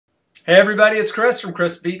Hey everybody, it's Chris from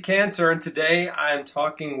Chris Beat Cancer, and today I am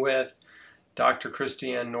talking with Dr.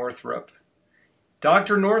 Christiane Northrup.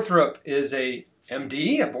 Dr. Northrup is a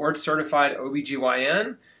MD, a board-certified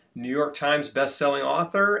OBGYN, New York Times best-selling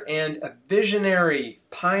author, and a visionary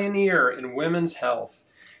pioneer in women's health.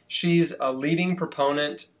 She's a leading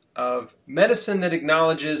proponent of medicine that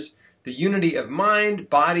acknowledges the unity of mind,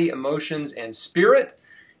 body, emotions, and spirit.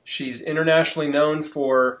 She's internationally known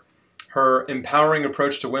for her empowering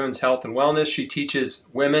approach to women's health and wellness. She teaches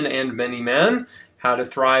women and many men how to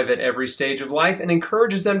thrive at every stage of life and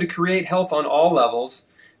encourages them to create health on all levels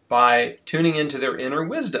by tuning into their inner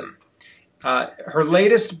wisdom. Her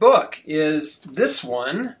latest book is this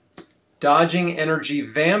one, Dodging Energy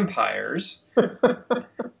Vampires, an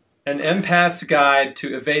empath's guide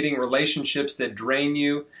to evading relationships that drain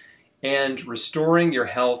you and restoring your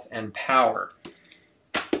health and power.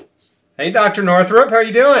 Hey, Dr. Northrup, how are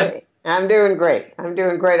you doing? Hey, I'm doing great. I'm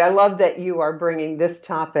doing great. I love that you are bringing this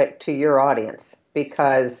topic to your audience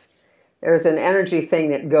because there's an energy thing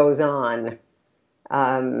that goes on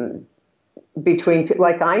between,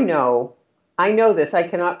 like I know this, I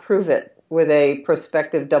cannot prove it with a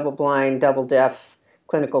prospective double-blind, double-deaf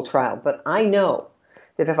clinical trial, but I know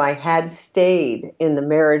that if I had stayed in the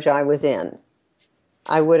marriage I was in,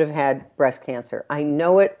 I would have had breast cancer. I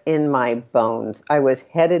know it in my bones. I was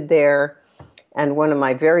headed there, and one of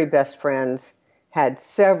my very best friends had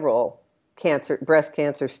several breast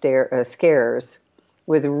cancer scares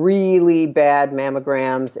with really bad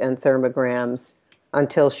mammograms and thermograms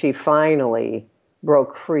until she finally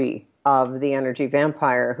broke free of the energy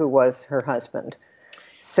vampire who was her husband.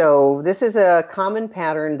 So this is a common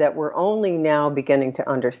pattern that we're only now beginning to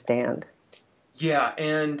understand. Yeah,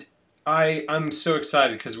 and I'm so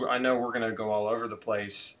excited because I know we're going to go all over the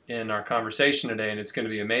place in our conversation today, and it's going to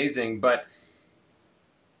be amazing. But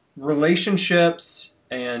relationships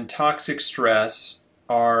and toxic stress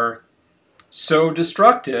are so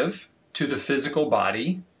destructive to the physical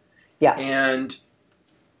body. Yeah. And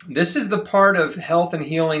this is the part of health and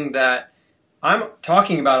healing that I'm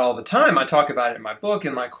talking about all the time. I talk about it in my book,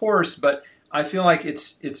 in my course, but I feel like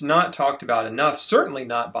it's not talked about enough, certainly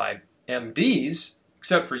not by MDs,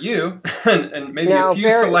 except for you, and maybe a few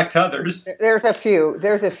select others. There's a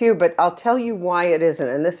few, but I'll tell you why it isn't,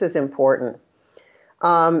 and this is important.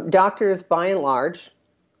 Doctors, by and large,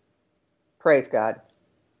 praise God,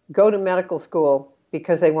 go to medical school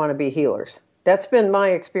because they want to be healers. That's been my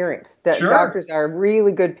experience. That Sure. Doctors are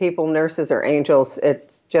really good people, nurses are angels.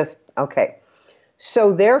 It's just, okay.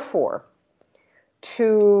 So therefore,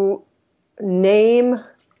 to name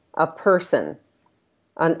a person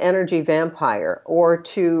an energy vampire or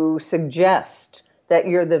to suggest that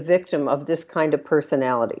you're the victim of this kind of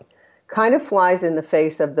personality kind of flies in the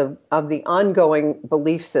face of the ongoing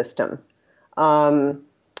belief system. God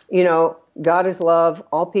is love.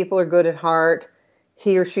 All people are good at heart.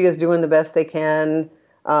 He or she is doing the best they can.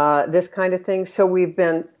 This kind of thing. So we've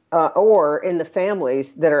been, or in the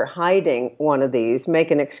families that are hiding one of these,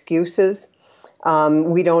 making excuses.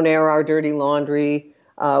 We don't air our dirty laundry.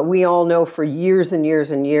 We all know for years and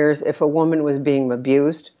years and years, if a woman was being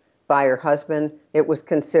abused by her husband, it was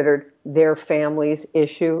considered their family's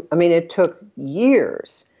issue. I mean, it took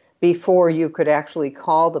years before you could actually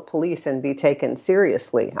call the police and be taken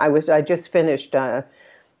seriously. I just finished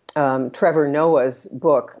Trevor Noah's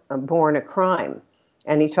book, Born a Crime,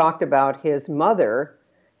 and he talked about his mother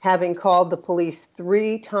having called the police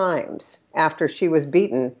 3 times after she was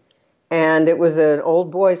beaten. And it was an old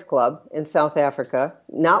boys club in South Africa.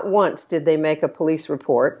 Not once did they make a police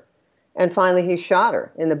report. And finally, he shot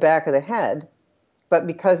her in the back of the head. But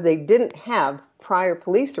because they didn't have prior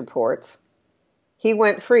police reports, he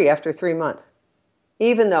went free after 3 months,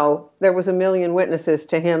 even though there was 1 million witnesses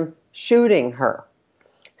to him shooting her.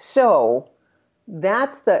 So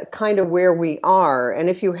that's the kind of where we are. And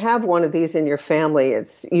if you have one of these in your family,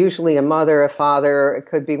 it's usually a mother, a father. It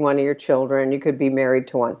could be one of your children. You could be married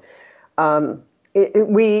to one.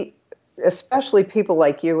 We, especially people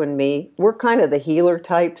like you and me, we're kind of the healer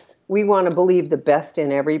types. We want to believe the best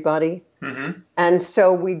in everybody. Mm-hmm. And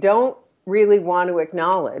so we don't really want to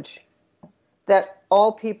acknowledge that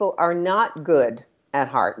all people are not good at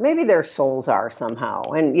heart. Maybe their souls are somehow.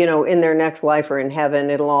 And, in their next life or in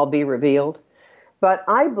heaven, it'll all be revealed. But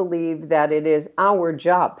I believe that it is our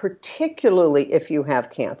job, particularly if you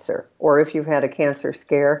have cancer or if you've had a cancer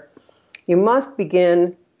scare, you must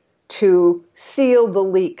begin to seal the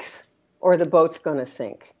leaks or the boat's going to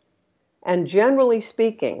sink. And generally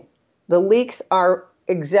speaking, the leaks are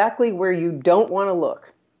exactly where you don't want to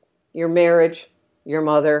look. Your marriage, your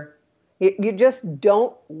mother, You just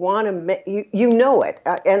don't want to, you know it.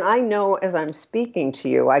 And I know as I'm speaking to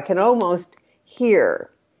you, I can almost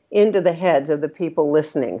hear into the heads of the people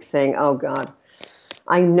listening saying, oh God,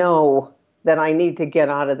 I know that I need to get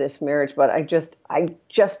out of this marriage, but I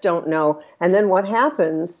just don't know. And then what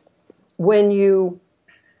happens when you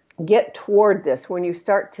get toward this, when you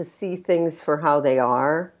start to see things for how they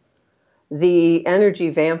are, the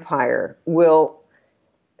energy vampire will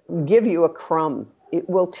give you a crumb. It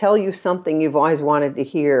will tell you something you've always wanted to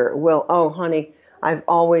hear. Well, oh, honey, I've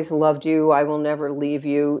always loved you. I will never leave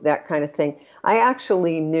you, that kind of thing. I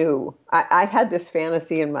actually knew, I had this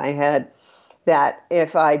fantasy in my head that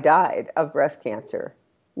if I died of breast cancer,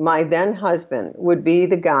 my then husband would be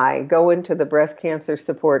the guy go into the breast cancer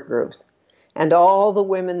support groups. And all the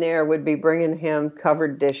women there would be bringing him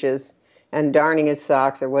covered dishes and darning his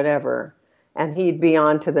socks or whatever. And he'd be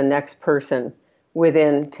on to the next person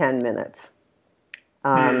within 10 minutes.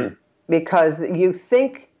 Because you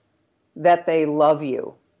think that they love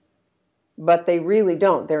you, but they really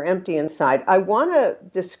don't. They're empty inside. I want to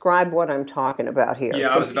describe what I'm talking about here. Yeah,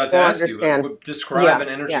 so I was about to ask you, describe an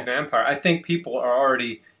energy vampire. I think people are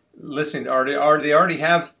already listening. They already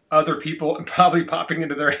have other people probably popping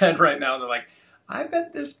into their head right now. They're like, I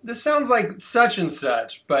bet this sounds like such and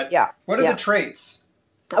such. But what are the traits?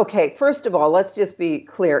 Okay, first of all, let's just be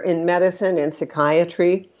clear. In medicine and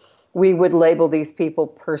psychiatry, we would label these people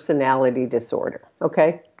personality disorder,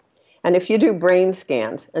 okay? And if you do brain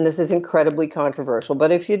scans, and this is incredibly controversial, but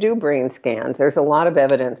if you do brain scans, there's a lot of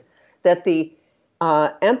evidence that the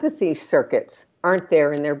empathy circuits aren't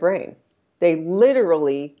there in their brain. They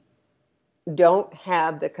literally don't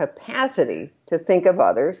have the capacity to think of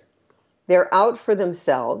others. They're out for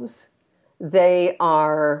themselves. They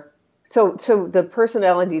are, so the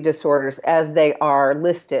personality disorders as they are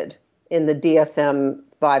listed in the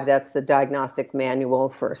DSM-5, that's the Diagnostic Manual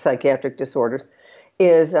for Psychiatric Disorders,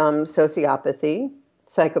 is sociopathy,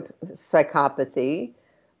 psychopathy,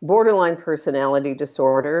 borderline personality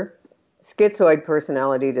disorder, schizoid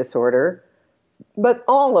personality disorder, but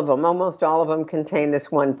all of them, almost all of them contain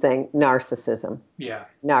this one thing, narcissism. Yeah.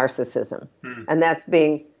 Narcissism. And that's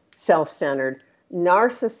being self-centered.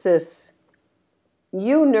 Narcissists,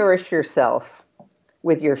 you nourish yourself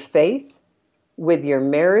with your faith, with your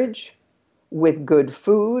marriage, with good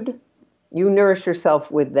food. You nourish yourself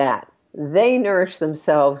with that. They nourish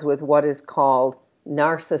themselves with what is called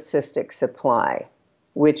narcissistic supply,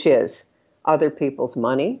 which is other people's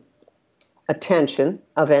money, attention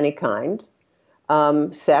of any kind,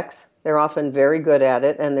 sex. They're often very good at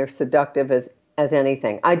it, and they're seductive as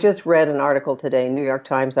anything. I just read an article today, New York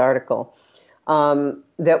Times article,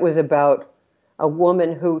 that was about a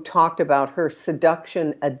woman who talked about her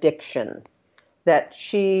seduction addiction, that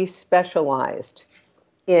she specialized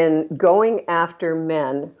in going after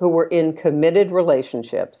men who were in committed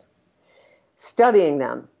relationships, studying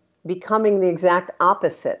them, becoming the exact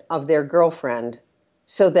opposite of their girlfriend,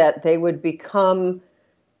 so that they would become,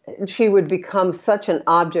 she would become such an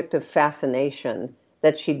object of fascination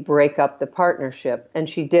that she'd break up the partnership. And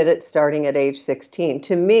she did it starting at age 16.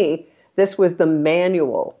 To me, this was the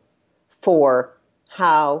manual for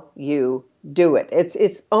how you do it.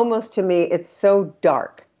 It's almost, to me, it's so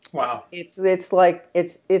dark. Wow. It's like,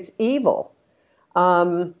 it's evil.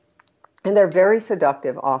 And they're very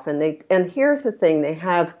seductive often. And here's the thing, they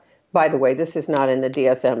have, by the way, this is not in the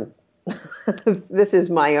DSM. This is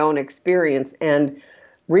my own experience and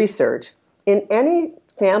research. In any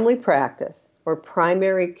family practice or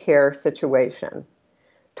primary care situation,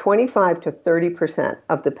 25 to 30%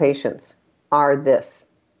 of the patients are this.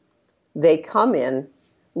 They come in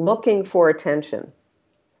looking for attention.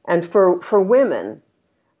 And for women,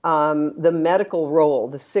 the medical role,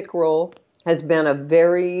 the sick role, has been a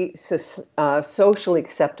very socially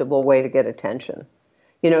acceptable way to get attention.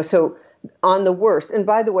 So on the worst, and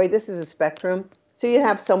by the way, this is a spectrum. So you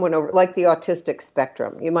have someone over, like the autistic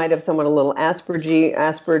spectrum. You might have someone a little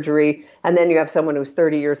Aspergery, and then you have someone who's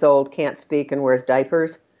 30 years old, can't speak, and wears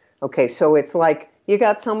diapers. Okay, so it's like you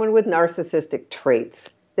got someone with narcissistic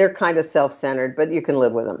traits. They're kind of self-centered, but you can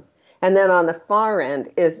live with them. And then on the far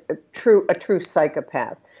end is a true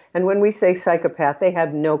psychopath. And when we say psychopath, they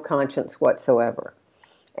have no conscience whatsoever.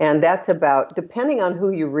 And that's about, depending on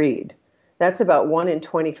who you read, that's about 1 in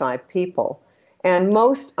 25 people. And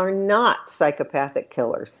most are not psychopathic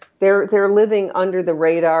killers. They're living under the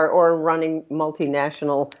radar or running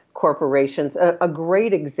multinational corporations. A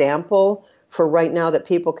great example for right now that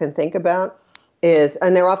people can think about is,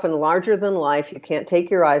 and they're often larger than life, you can't take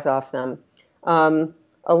your eyes off them,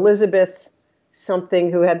 Elizabeth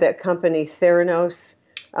something, who had that company Theranos,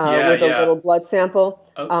 with a little blood sample.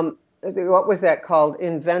 what was that called?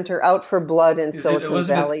 Inventor, Out for Blood in Is it Silicon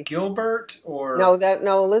Elizabeth Valley. Gilbert or? No,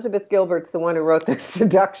 Elizabeth Gilbert's the one who wrote the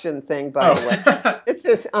seduction thing, by the way. Oh, It's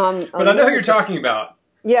this, but I know who you're talking about.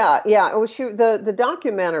 Yeah. Oh, the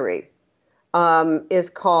documentary is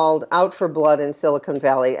called Out for Blood in Silicon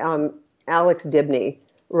Valley. Alex Dibney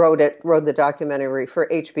wrote the documentary for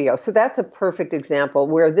HBO. So that's a perfect example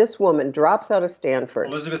where this woman drops out of Stanford.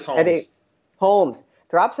 Elizabeth Holmes. Holmes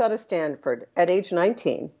drops out of Stanford at age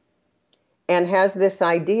 19 and has this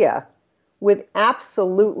idea with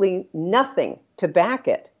absolutely nothing to back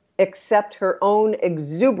it except her own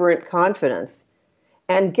exuberant confidence,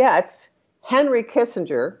 and gets Henry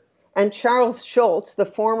Kissinger and Charles Schultz, the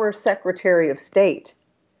former Secretary of State,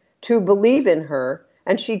 to believe in her,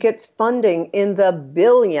 and she gets funding in the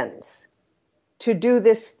billions to do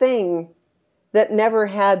this thing that never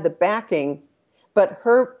had the backing. But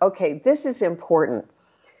this is important.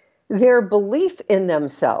 Their belief in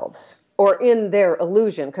themselves, or in their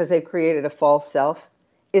illusion, because they've created a false self,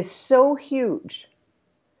 is so huge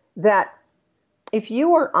that if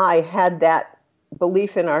you or I had that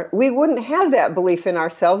belief we wouldn't have that belief in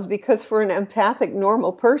ourselves, because for an empathic,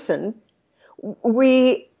 normal person,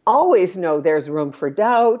 we always know there's room for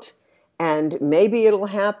doubt, and maybe it'll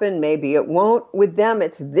happen, maybe it won't. With them,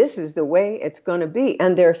 this is the way it's going to be.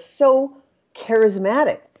 And they're so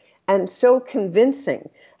charismatic and so convincing.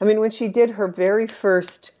 I mean, when she did her very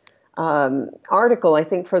first article, I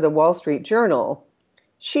think for the Wall Street Journal,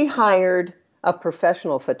 she hired a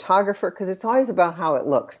professional photographer, because it's always about how it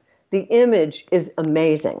looks. The image is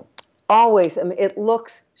amazing. Always, it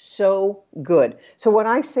looks so good. So what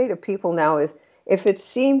I say to people now is, if it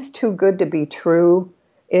seems too good to be true,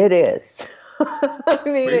 it is.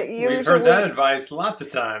 We've heard that advice lots of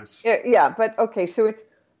times. Yeah, but okay, so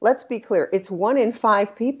let's be clear. It's 1 in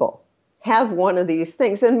 5 people have one of these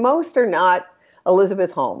things, and most are not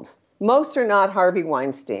Elizabeth Holmes. Most are not Harvey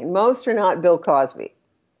Weinstein. Most are not Bill Cosby.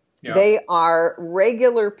 Yeah. They are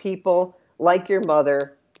regular people like your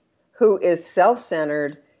mother, who is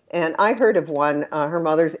self-centered. And I heard of one, her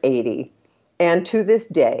mother's 80, and to this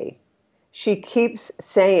day, she keeps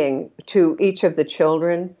saying to each of the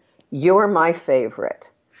children, "You're my favorite."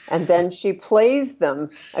 And then she plays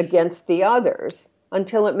them against the others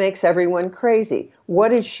until it makes everyone crazy.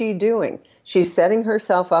 What is she doing? She's setting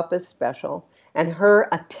herself up as special, and her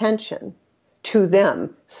attention to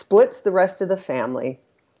them splits the rest of the family.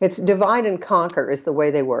 It's divide and conquer is the way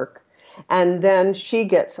they work. And then she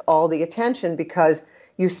gets all the attention, because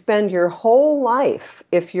you spend your whole life,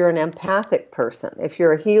 if you're an empathic person, if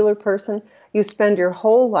you're a healer person, you spend your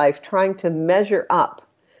whole life trying to measure up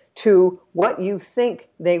to what you think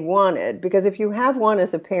they wanted. Because if you have one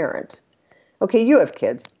as a parent, okay, you have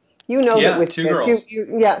kids, you know that with 2 kids,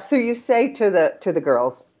 girls. so you say to the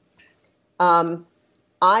girls,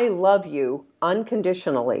 I love you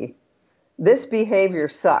unconditionally. This behavior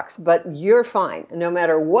sucks, but you're fine. No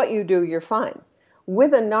matter what you do, you're fine.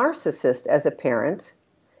 With a narcissist as a parent,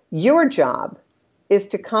 your job is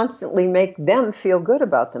to constantly make them feel good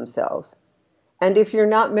about themselves. And if you're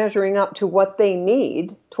not measuring up to what they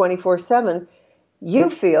need 24/7, you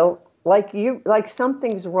feel like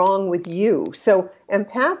something's wrong with you. So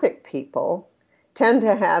empathic people tend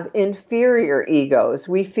to have inferior egos.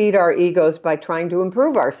 We feed our egos by trying to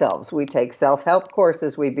improve ourselves. We take self-help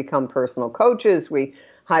courses. We become personal coaches. We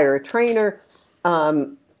hire a trainer.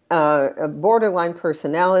 A borderline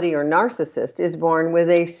personality or narcissist is born with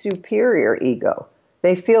a superior ego.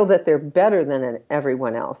 They feel that they're better than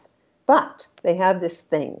everyone else. But they have this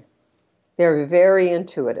thing. They're very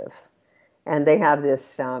intuitive. And they have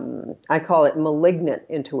this, I call it malignant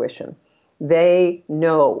intuition. They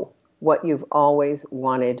know what you've always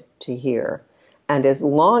wanted to hear. And as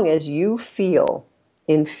long as you feel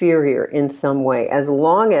inferior in some way, as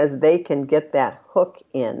long as they can get that hook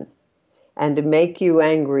in and make you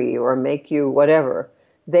angry or make you whatever,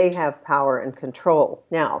 they have power and control.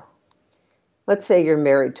 Now, let's say you're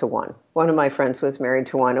married to one. One of my friends was married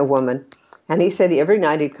to a woman, and he said every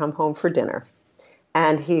night he'd come home for dinner,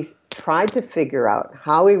 and he tried to figure out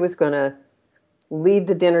how he was going to lead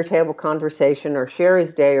the dinner table conversation or share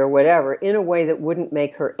his day or whatever in a way that wouldn't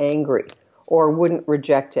make her angry or wouldn't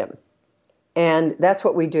reject him. And that's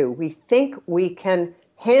what we do. We think we can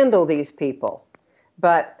handle these people.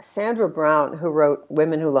 But Sandra Brown, who wrote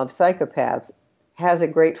Women Who Love Psychopaths, has a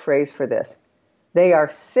great phrase for this. They are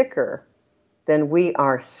sicker than we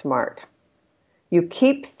are smart. You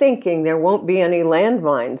keep thinking there won't be any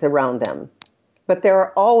landmines around them. But there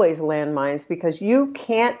are always landmines, because you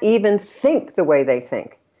can't even think the way they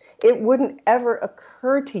think. It wouldn't ever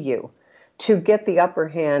occur to you to get the upper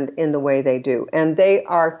hand in the way they do. And they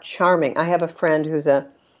are charming. I have a friend who's a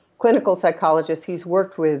clinical psychologist. He's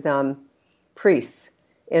worked with priests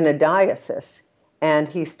in a diocese, and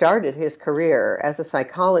he started his career as a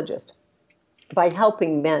psychologist by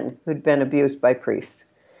helping men who'd been abused by priests.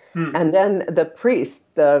 And then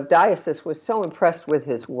the diocese was so impressed with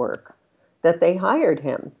his work that they hired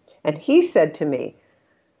him. And he said to me,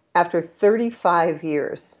 after 35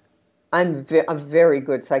 years, I'm a very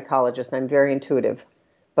good psychologist, I'm very intuitive,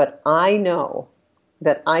 but I know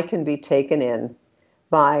that I can be taken in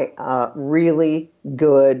by a really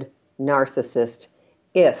good narcissist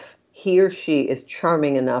if he or she is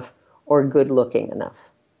charming enough or good looking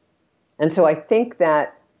enough. And so I think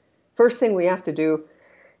that first thing we have to do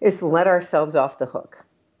is let ourselves off the hook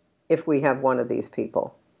if we have one of these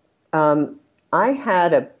people. I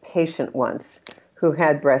had a patient once who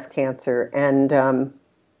had breast cancer, and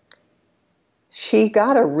she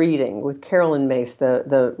got a reading with Carolyn Mace,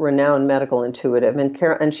 the renowned medical intuitive,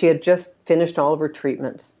 and she had just finished all of her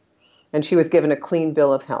treatments, and she was given a clean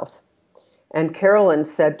bill of health. And Carolyn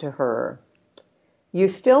said to her, "You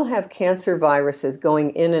still have cancer viruses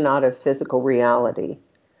going in and out of physical reality.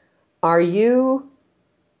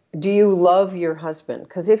 Do you love your husband?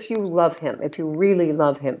 Because if you love him, if you really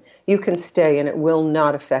love him, you can stay and it will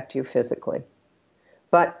not affect you physically.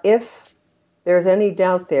 But if there's any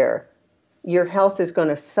doubt there, your health is going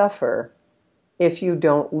to suffer if you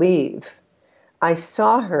don't leave." I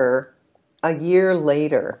saw her a year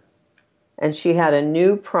later, and she had a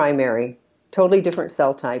new primary, totally different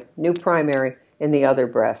cell type, new primary in the other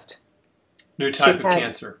breast. New type of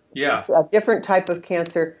cancer. Yeah. A different type of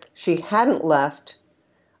cancer. She hadn't left,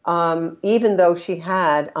 even though she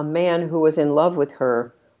had a man who was in love with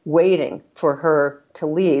her waiting for her to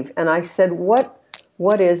leave. And I said,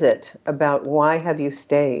 what is it about why have you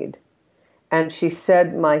stayed? And she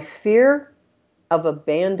said, my fear of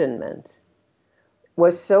abandonment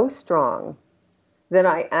was so strong that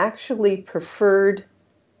I actually preferred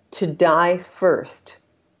to die first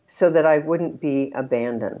so that I wouldn't be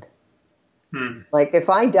abandoned. Like, if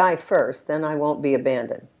I die first, then I won't be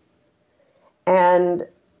abandoned. And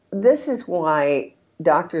this is why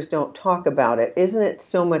doctors don't talk about it. Isn't it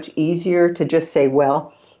so much easier to just say,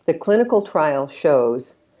 well, the clinical trial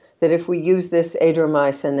shows that if we use this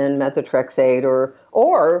adriamycin and methotrexate,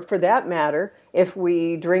 or for that matter, if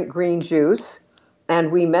we drink green juice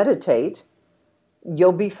and we meditate,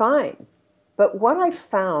 you'll be fine. But what I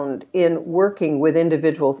found in working with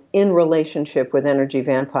individuals in relationship with energy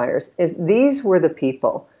vampires is these were the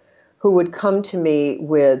people who would come to me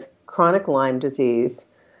with chronic Lyme disease,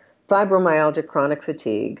 fibromyalgia, chronic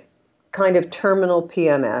fatigue, kind of terminal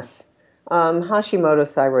PMS,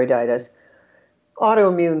 Hashimoto's thyroiditis,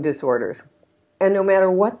 autoimmune disorders. And no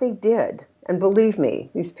matter what they did, and believe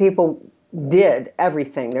me, these people did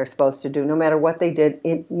everything they're supposed to do. No matter what they did,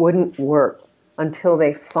 it wouldn't work until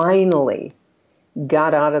they finally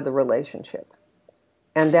got out of the relationship.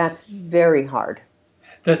 And that's very hard.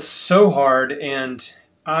 That's so hard. And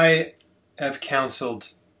I have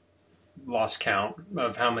counseled, lost count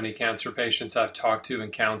of how many cancer patients I've talked to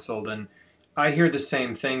and counseled, and I hear the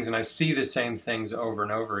same things and I see the same things over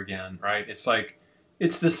and over again, right? It's like,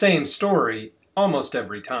 it's the same story almost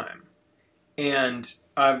every time. And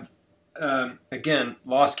I've, again,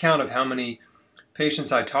 lost count of how many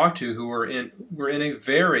patients I talked to who were in a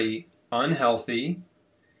very unhealthy,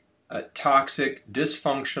 toxic,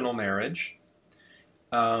 dysfunctional marriage,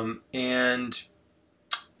 and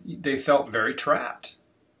they felt very trapped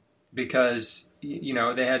because, you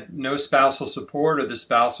know, they had no spousal support, or the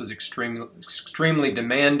spouse was extremely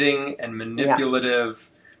demanding and manipulative,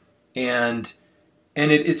 and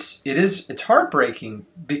it's heartbreaking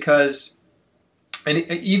because, and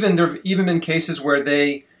even there have even been cases where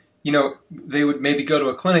they would maybe go to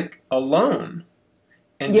a clinic alone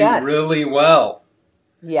and do really well.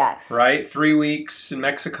 Yes. Right? 3 weeks in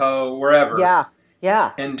Mexico, wherever. Yeah.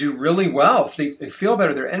 Yeah. And do really well. They feel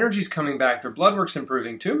better. Their energy's coming back. Their blood work's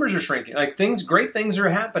improving. Tumors are shrinking. Like, great things are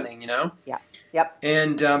happening, you know? Yeah. Yep.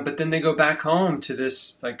 And, but then they go back home to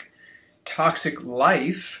this, like, toxic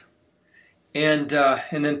life, and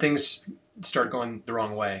then things start going the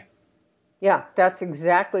wrong way. Yeah, that's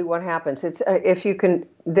exactly what happens. It's if you can.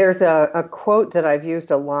 There's a quote that I've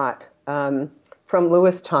used a lot from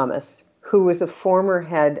Lewis Thomas, who was a former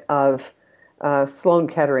head of Sloan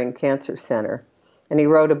Kettering Cancer Center, and he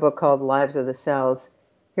wrote a book called Lives of the Cells.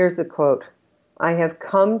 Here's the quote: "I have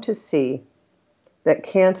come to see that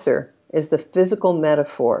cancer is the physical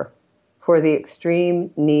metaphor for the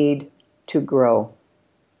extreme need to grow."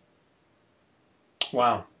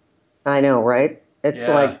 Wow. I know, right? It's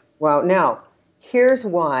like, wow. Now, here's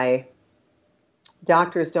why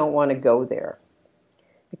doctors don't want to go there.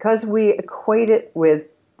 Because we equate it with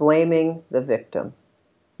blaming the victim.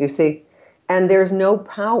 You see? And there's no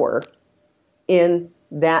power in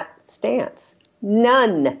that stance.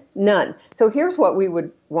 None. So here's what we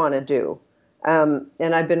would want to do. And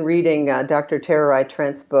I've been reading Dr. Tererai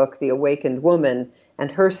Trent's book, The Awakened Woman,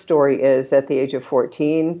 and her story is at the age of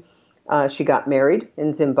 14, she got married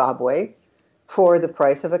in Zimbabwe for the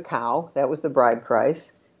price of a cow. That was the bride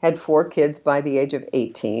price. Had 4 kids by the age of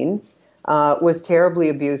 18. Was terribly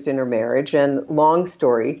abused in her marriage. And long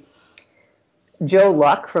story, Joe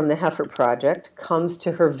Luck from the Heifer Project comes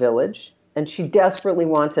to her village, and she desperately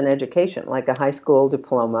wants an education, like a high school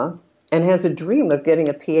diploma, and has a dream of getting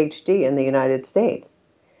a PhD in the United States.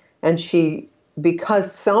 And she,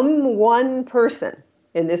 because some one person,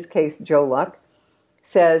 in this case Joe Luck,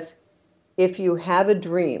 says, if you have a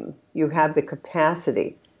dream, you have the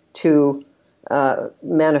capacity to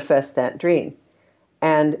manifest that dream.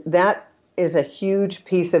 And that is a huge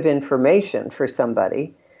piece of information for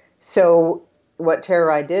somebody. So what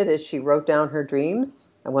Tererai did is she wrote down her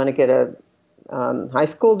dreams. I want to get a high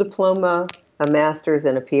school diploma, a master's,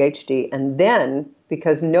 and a PhD. And then,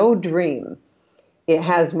 because no dream, it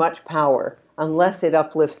has much power unless it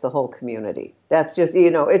uplifts the whole community. That's just,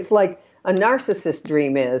 it's like a narcissist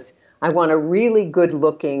dream is, I want a really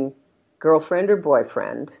good-looking girlfriend or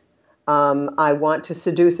boyfriend. I want to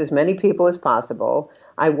seduce as many people as possible.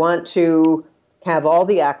 I want to have all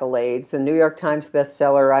the accolades, the New York Times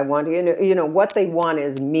bestseller. I want to, what they want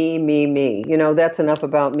is me. That's enough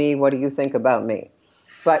about me. What do you think about me?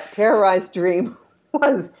 But Terarai's dream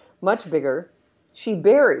was much bigger. She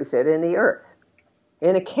buries it in the earth,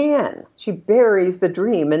 in a can. She buries the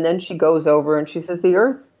dream, and then she goes over and she says, the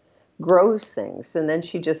earth grows things. And then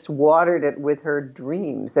she just watered it with her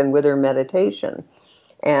dreams and with her meditation.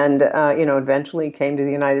 And, eventually came to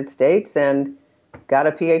the United States and got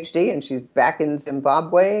a PhD, and she's back in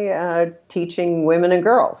Zimbabwe teaching women and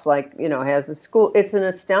girls, has a school. It's an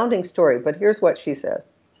astounding story, but here's what she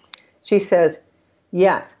says. She says,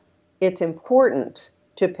 yes, it's important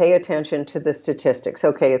to pay attention to the statistics.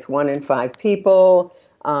 Okay, it's 1 in 5 people.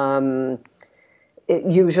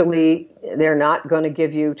 Usually they're not going to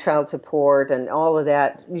give you child support and all of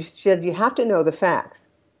that. You have to know the facts,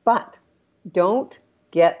 but don't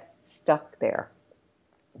get stuck there.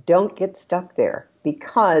 Don't get stuck there,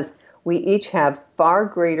 because we each have far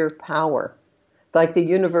greater power, like the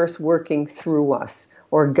universe working through us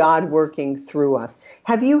or God working through us.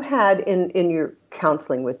 Have you had in your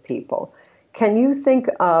counseling with people, can you think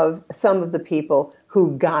of some of the people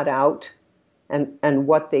who got out and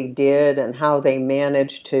what they did and how they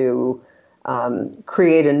managed to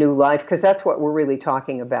create a new life? Because that's what we're really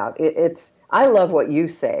talking about. I love what you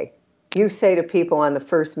say. You say to people on the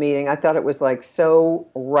first meeting, I thought it was so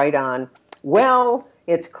right on. Well,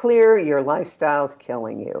 it's clear your lifestyle's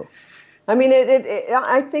killing you. I mean,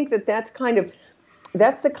 I think that's the kind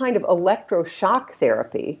of electroshock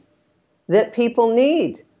therapy that people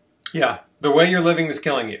need. Yeah, the way you're living is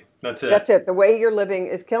killing you. That's it. That's it. The way you're living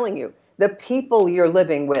is killing you. The people you're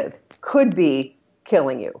living with could be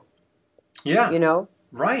killing you. Yeah.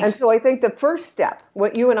 Right. And so I think the first step,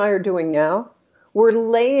 what you and I are doing now, we're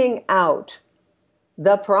laying out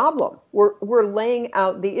the problem. We're laying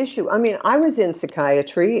out the issue. I mean, I was in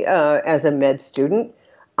psychiatry as a med student.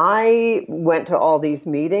 I went to all these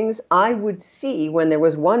meetings. I would see when there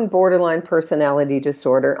was one borderline personality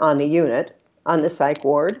disorder on the unit, on the psych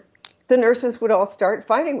ward, the nurses would all start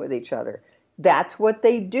fighting with each other. That's what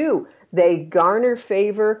they do. They garner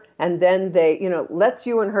favor, and then they, let's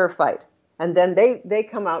you and her fight. And then they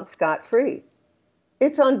come out scot-free.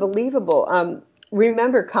 It's unbelievable.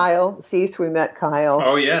 Remember Kyle Cease? We met Kyle.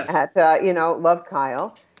 Oh, yes. At, love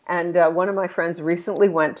Kyle. And one of my friends recently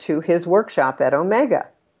went to his workshop at Omega.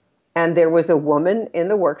 And there was a woman in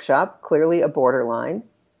the workshop, clearly a borderline,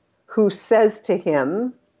 who says to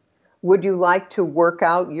him, would you like to work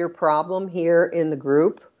out your problem here in the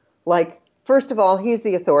group? First of all, he's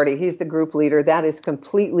the authority. He's the group leader. That is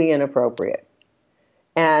completely inappropriate.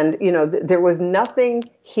 And, there was nothing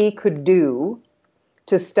he could do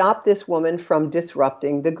to stop this woman from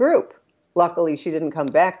disrupting the group. Luckily, she didn't come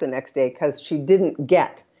back the next day because she didn't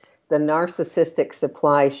get the narcissistic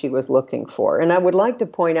supply she was looking for. And I would like to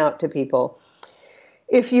point out to people,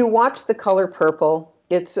 if you watch The Color Purple,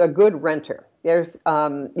 it's a good renter. There's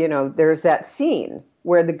that scene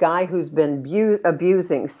where the guy who's been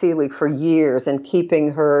abusing Celie for years and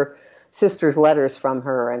keeping her sister's letters from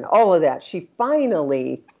her and all of that, she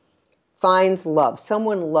finally finds love.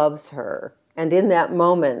 Someone loves her. And in that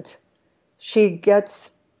moment, she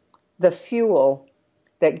gets the fuel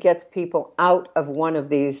that gets people out of one of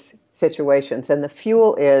these situations. And the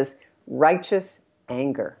fuel is righteous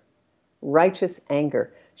anger. Righteous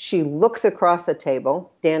anger. She looks across the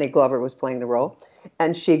table. Danny Glover was playing the role.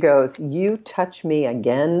 And she goes, "You touch me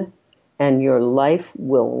again, and your life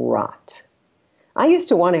will rot." I used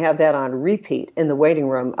to want to have that on repeat in the waiting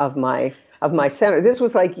room of my center. This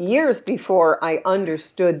was like years before I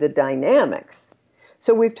understood the dynamics.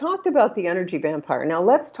 So we've talked about the energy vampire. Now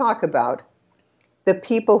let's talk about the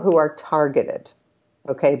people who are targeted.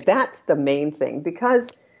 Okay, that's the main thing,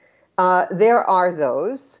 because there are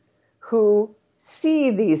those who see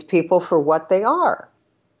these people for what they are.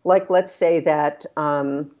 Like, let's say that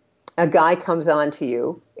a guy comes on to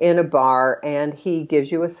you in a bar and he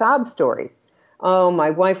gives you a sob story. "Oh, my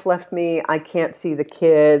wife left me. I can't see the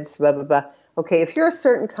kids, blah, blah, blah." Okay, if you're a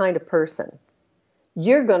certain kind of person,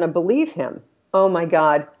 you're going to believe him. "Oh, my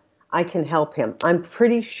God, I can help him. I'm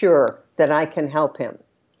pretty sure that I can help him."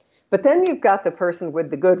 But then you've got the person with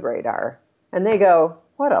the good radar, and they go,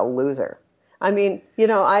 "What a loser. I mean,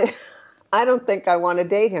 I don't think I want to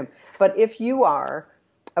date him." But if you are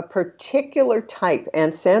a particular type,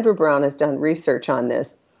 and Sandra Brown has done research on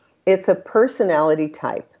this, it's a personality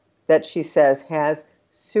type that she says has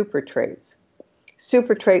super traits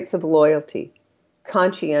of loyalty,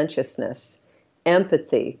 conscientiousness,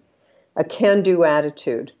 empathy, a can-do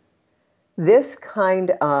attitude. This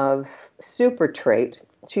kind of super trait,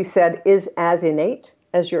 she said, is as innate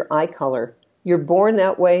as your eye color. You're born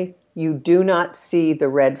that way. You do not see the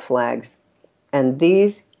red flags. And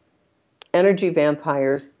these energy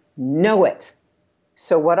vampires know it.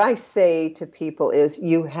 So what I say to people is,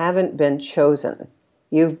 you haven't been chosen.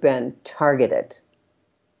 You've been targeted.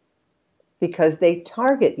 Because they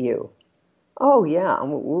target you. "Oh, yeah,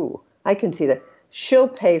 ooh, I can see that. She'll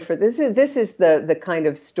pay for this." This is the kind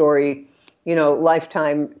of story,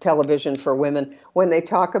 Lifetime television for women, when they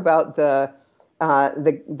talk about the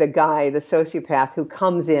guy, the sociopath, who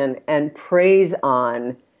comes in and preys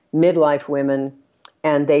on midlife women,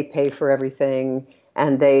 and they pay for everything,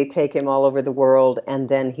 and they take him all over the world, and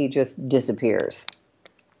then he just disappears.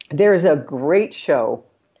 There's a great show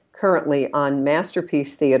currently on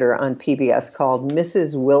Masterpiece Theater on PBS called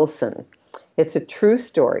Mrs. Wilson. It's a true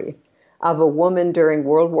story of a woman during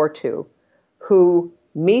World War II who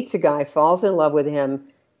meets a guy, falls in love with him.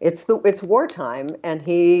 It's wartime, and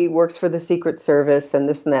he works for the Secret Service and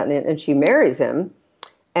this and that, and she marries him.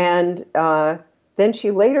 And then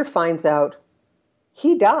she later finds out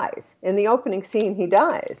he dies. In the opening scene, he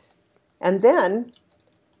dies. And then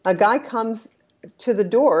a guy comes to the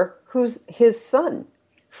door who's his son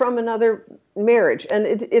from another marriage. And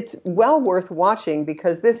it's well worth watching,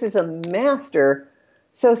 because this is a master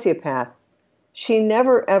sociopath. She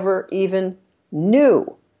never, ever even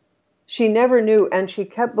knew. She never knew, and she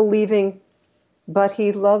kept believing, but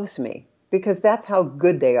he loves me, because that's how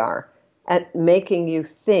good they are at making you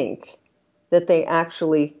think that they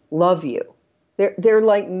actually love you. They're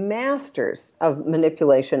like masters of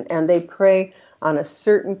manipulation, and they prey on a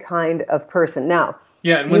certain kind of person. Now,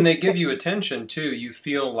 yeah, and when they give you attention too, you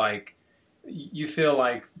feel like you're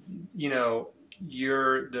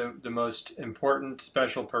the most important,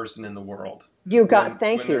 special person in the world. Thank you.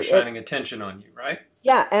 When they're shining attention on you, right?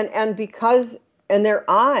 Yeah, and because, and their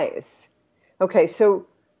eyes. Okay, so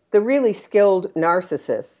the really skilled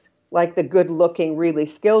narcissists, like the good-looking, really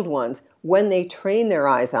skilled ones, when they train their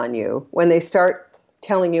eyes on you, when they start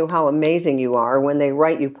telling you how amazing you are, when they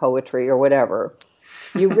write you poetry or whatever,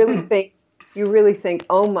 you really think,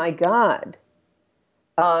 "Oh my God,"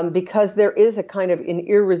 because there is a kind of an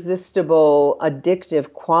irresistible,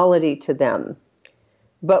 addictive quality to them.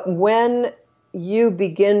 But when you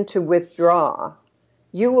begin to withdraw,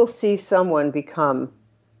 you will see someone become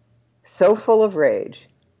so full of rage,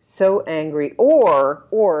 so angry,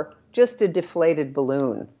 or just a deflated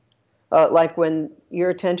balloon. Like when your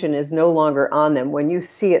attention is no longer on them, when you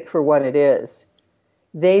see it for what it is,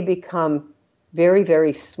 they become very,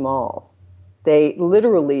 very small. They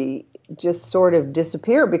literally just sort of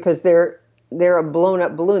disappear, because they're a blown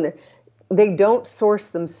up balloon. They don't source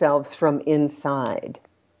themselves from inside.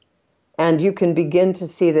 And you can begin to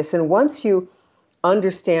see this. And once you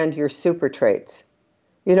understand your super traits,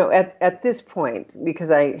 at this point,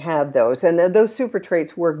 because I have those, and those super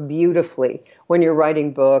traits work beautifully when you're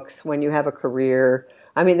writing books, when you have a career.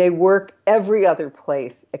 I mean, they work every other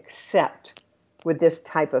place except with this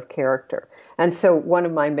type of character. And so one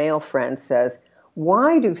of my male friends says,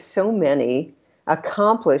 "Why do so many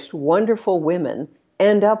accomplished, wonderful women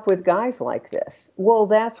end up with guys like this?" Well,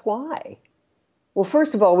 that's why. Well,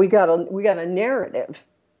 first of all, we got a narrative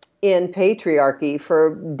in patriarchy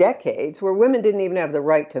for decades where women didn't even have the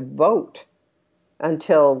right to vote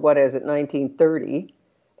until, 1930.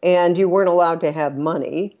 And you weren't allowed to have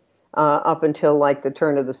money up until like the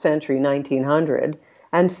turn of the century, 1900.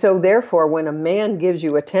 And so therefore, when a man gives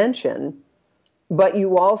you attention, but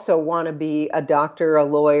you also want to be a doctor, a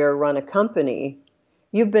lawyer, run a company,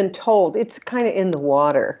 you've been told it's kind of in the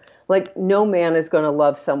water. Like, no man is going to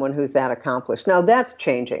love someone who's that accomplished. Now, that's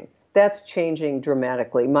changing. That's changing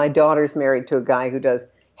dramatically. My daughter's married to a guy who does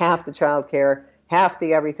half the childcare, half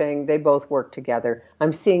the everything. They both work together.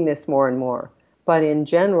 I'm seeing this more and more. But in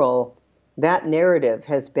general, that narrative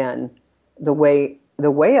has been the way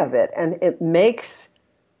of it. And it makes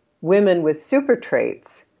women with super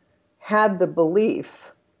traits have the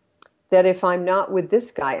belief that if I'm not with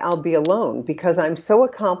this guy, I'll be alone because I'm so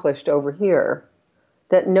accomplished over here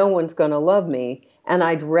that no one's going to love me. And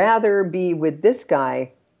I'd rather be with this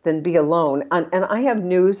guy than be alone. And I have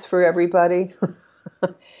news for everybody.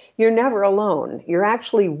 You're never alone. You're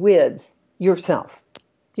actually with yourself.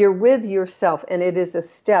 You're with yourself. And it is a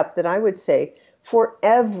step that I would say for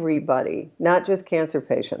everybody, not just cancer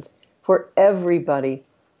patients, for everybody,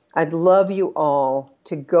 I'd love you all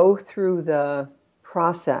to go through the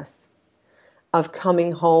process of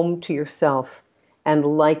coming home to yourself and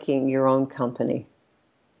liking your own company.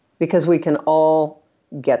 Because we can all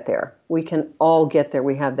get there. We can all get there.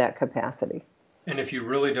 We have that capacity. And if you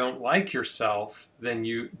really don't like yourself, then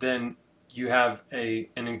you have an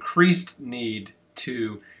increased need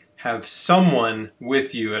to have someone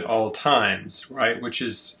with you at all times, right? Which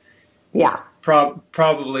is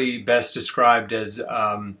probably best described as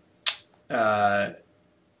I'm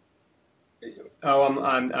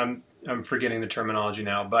forgetting the terminology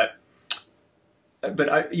now, but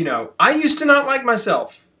I used to not like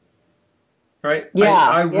myself. Right? Yeah.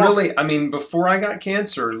 I really, I mean, before I got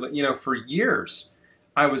cancer, for years,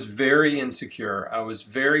 I was very insecure. I was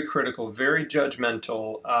very critical, very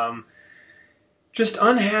judgmental, just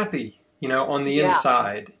unhappy, on the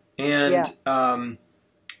inside. And, and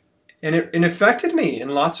it affected me in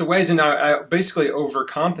lots of ways. And I basically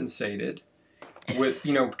overcompensated with,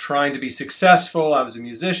 trying to be successful. I was a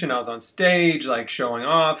musician. I was on stage, like showing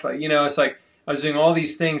off. It's like I was doing all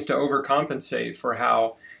these things to overcompensate for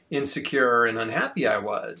how insecure and unhappy I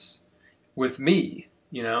was with me,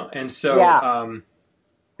 and so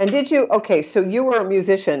and did you so you were a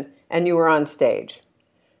musician and you were on stage,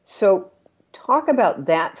 so talk about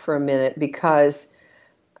that for a minute, because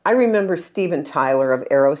I remember Steven Tyler of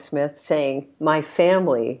Aerosmith saying, my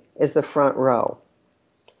family is the front row.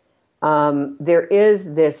 There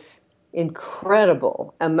is this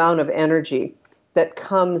incredible amount of energy that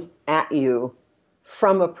comes at you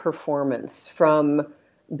from a performance, from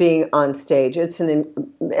being on stage.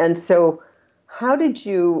 And so how did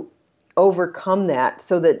you overcome that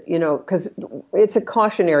so that, because it's a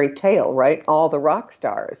cautionary tale, right? All the rock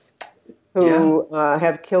stars who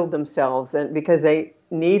have killed themselves and because they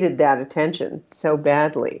needed that attention so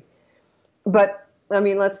badly. But I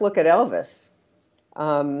mean, let's look at Elvis.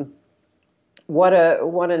 What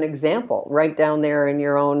an example right down there in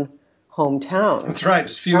your own hometown. That's right,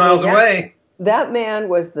 just a few miles away. That man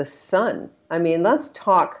was the sun. I mean, let's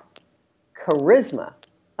talk charisma,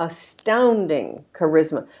 astounding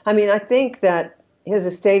charisma. I mean, I think that his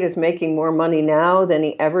estate is making more money now than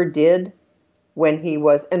he ever did when he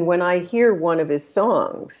was. And when I hear one of his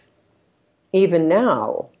songs, even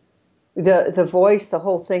now, the voice, the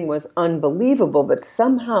whole thing was unbelievable, but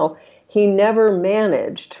somehow he never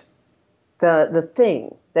managed the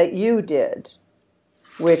thing that you did,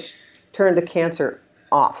 which turned the cancer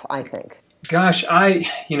off, I think. Gosh, I've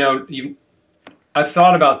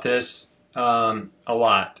thought about this a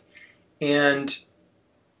lot, and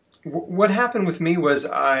what happened with me was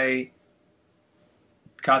I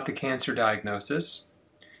got the cancer diagnosis.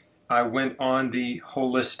 I went on the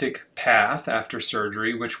holistic path after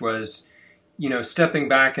surgery, which was, stepping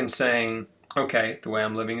back and saying, okay, the way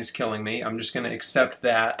I'm living is killing me. I'm just going to accept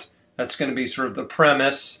that. That's going to be sort of the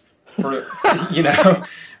premise for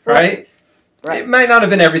right? Right. It might not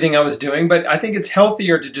have been everything I was doing, but I think it's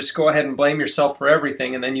healthier to just go ahead and blame yourself for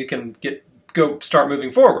everything, and then you can start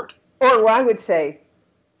moving forward. Or I would say,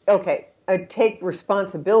 take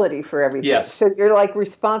responsibility for everything. Yes. So you're like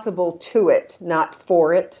responsible to it, not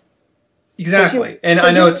for it. Exactly. And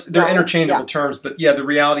I know they're interchangeable terms, but the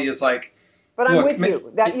reality is like. But I'm with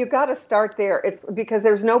you that you got to start there. It's because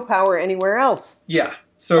there's no power anywhere else. Yeah.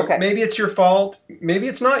 So maybe it's your fault, maybe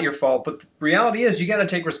it's not your fault, but the reality is you got to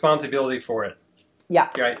take responsibility for it. Yeah.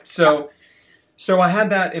 Right. So I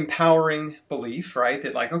had that empowering belief, right,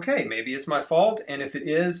 that like, okay, maybe it's my fault, and if it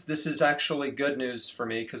is, this is actually good news for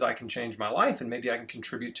me because I can change my life and maybe I can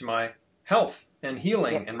contribute to my health and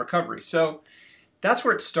healing and recovery. So that's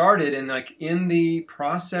where it started, and like in the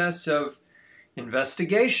process of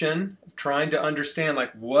investigation, trying to understand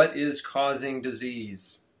like what is causing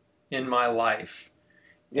disease in my life.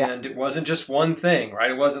 Yeah. And it wasn't just one thing, right?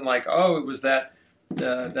 It wasn't like, oh, it was that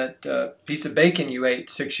piece of bacon you ate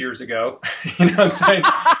 6 years ago. You know what I'm saying?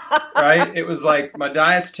 Right? It was like, my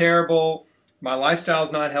diet's terrible, my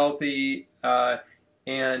lifestyle's not healthy,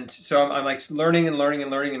 and so I'm like learning and learning and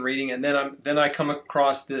learning and reading, and then I come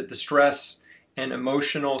across the stress and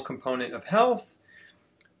emotional component of health,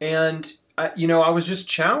 and I was just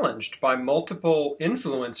challenged by multiple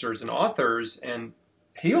influencers and authors and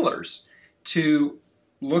healers to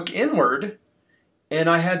look inward, and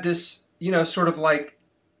I had this, sort of like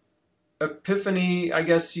epiphany, I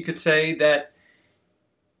guess you could say, that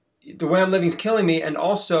the way I'm living is killing me, and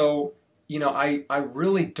also, I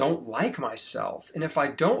really don't like myself. And if I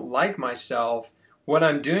don't like myself, what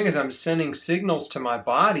I'm doing is I'm sending signals to my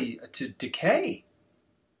body to decay.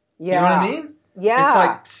 Yeah. You know what I mean? Yeah. It's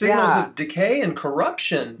like signals of decay and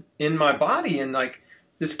corruption in my body, and like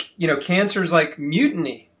this, cancer is like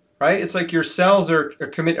mutiny. Right? It's like your cells are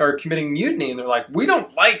committing mutiny, and they're like, we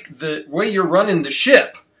don't like the way you're running the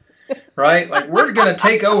ship, right? Like, we're going to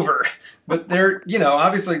take over. But they're,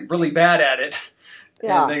 obviously really bad at it,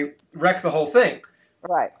 Yeah. and they wreck the whole thing.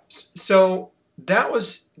 Right. So that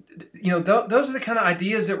was, those are the kind of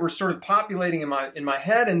ideas that were sort of populating in my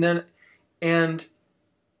head, and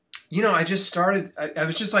I just started. I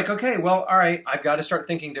was just like, okay, well, all right, I've got to start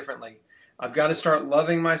thinking differently. I've got to start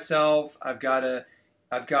loving myself. I've got to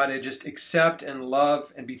just accept and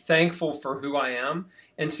love and be thankful for who I am.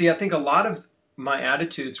 And see, I think a lot of my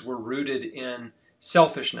attitudes were rooted in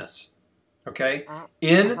selfishness, okay?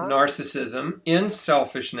 In narcissism, in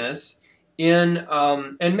selfishness, and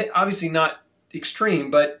obviously not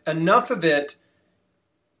extreme, but enough of it,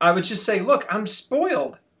 I would just say, look, I'm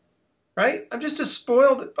spoiled, right? I'm just a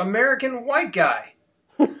spoiled American white guy.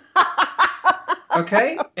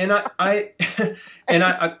 Okay, and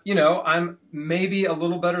I'm maybe a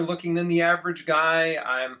little better looking than the average guy.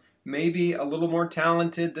 I'm maybe a little more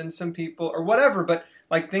talented than some people, or whatever. But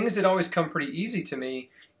like, things that always come pretty easy to me,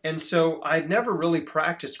 and so I'd never really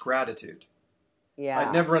practiced gratitude. Yeah,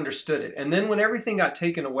 I'd never understood it. And then when everything got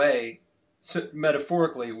taken away, so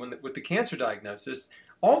metaphorically, with the cancer diagnosis,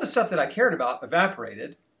 all the stuff that I cared about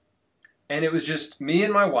evaporated, and it was just me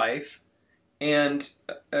and my wife. And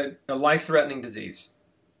a life-threatening disease.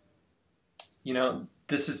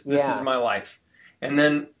 This is my life. And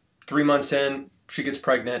then 3 months in, she gets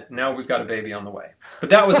pregnant. Now we've got a baby on the way.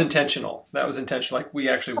 But that was intentional. Like, we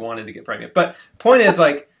actually wanted to get pregnant. But point is,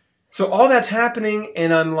 like, so all that's happening,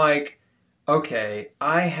 and I'm like, okay,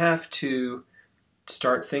 I have to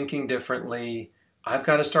start thinking differently. I've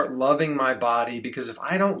got to start loving my body, because if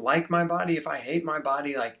I don't like my body, if I hate my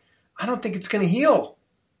body, like, I don't think it's going to heal.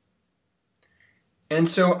 And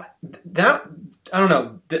so that, I don't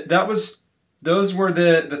know, those were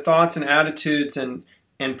the thoughts and attitudes and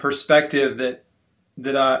perspective that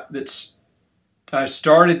I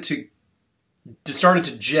started to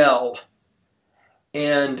gel.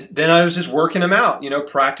 And then I was just working them out,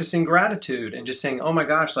 practicing gratitude and just saying, oh my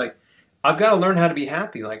gosh, like, I've got to learn how to be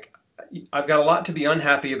happy. Like, I've got a lot to be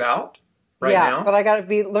unhappy about right now. Yeah, but I got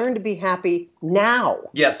to learn to be happy now.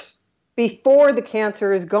 Yes. Before the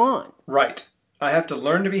cancer is gone. Right. I have to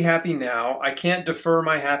learn to be happy now. I can't defer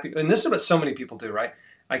my happiness. And this is what so many people do, right?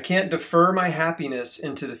 I can't defer my happiness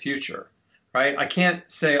into the future, right? I can't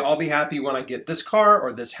say I'll be happy when I get this car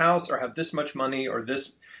or this house or have this much money or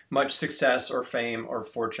this much success or fame or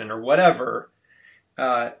fortune or whatever.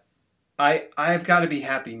 I've got to be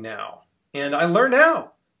happy now. And I learn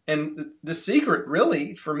how. And the secret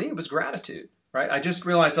really for me was gratitude, right? I just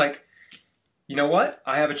realized, like, you know what?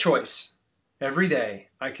 I have a choice. Every day,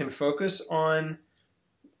 I can focus on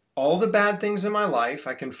all the bad things in my life.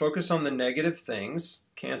 I can focus on the negative things,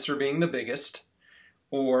 cancer being the biggest,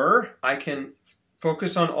 or I can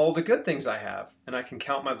focus on all the good things I have, and I can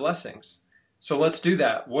count my blessings. So let's do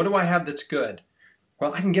that. What do I have that's good?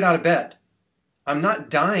 Well, I can get out of bed. I'm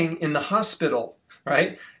not dying in the hospital,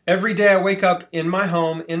 right? Every day I wake up in my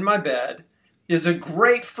home, in my bed, is a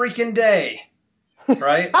great freaking day,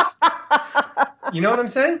 right? You know what I'm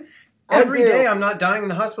saying? Every day I'm not dying in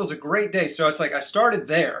the hospital is a great day. So it's like I started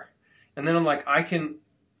there. And then I'm like, I can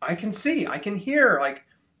see, I can hear, like,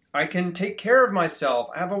 I can take care of myself.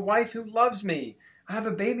 I have a wife who loves me. I have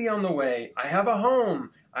a baby on the way. I have a home.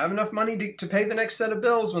 I have enough money to pay the next set of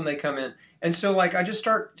bills when they come in. And so, like, I just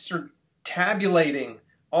start sort of tabulating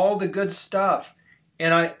all the good stuff.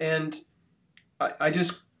 And I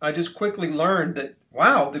just quickly learned that,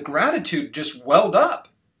 wow, the gratitude just welled up.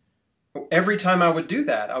 Every time I would do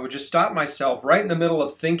that, I would just stop myself right in the middle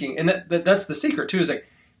of thinking. And that's the secret, too, is like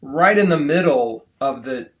right in the middle of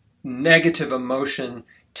the negative emotion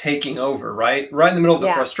taking over, right? Right in the middle of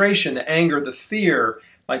the frustration, the anger, the fear.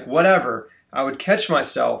 like whatever, I would catch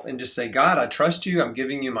myself and just say, God, I trust you. I'm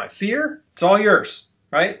giving you my fear. It's all yours,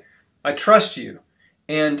 right? I trust you.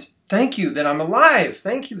 And thank you that I'm alive.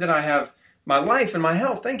 Thank you that I have my life and my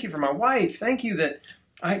health. Thank you for my wife. Thank you that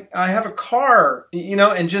I have a car, you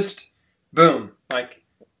know, and just boom. Like,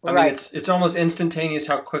 I mean, it's almost instantaneous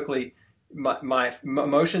how quickly my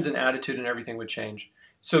emotions and attitude and everything would change.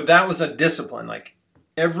 So that was a discipline. Like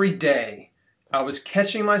every day I was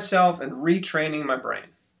catching myself and retraining my brain.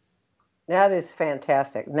 That is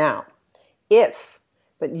fantastic. Now,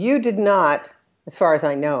 but you did not, as far as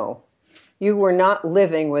I know, you were not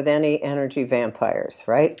living with any energy vampires,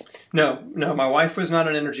 right? No, my wife was not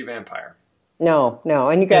an energy vampire. No,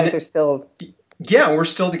 and you guys are still... Yeah, we're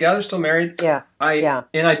still together, still married. Yeah,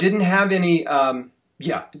 And I didn't have any,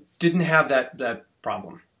 didn't have that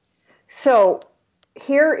problem. So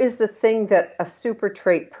here is the thing that a super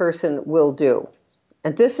trait person will do.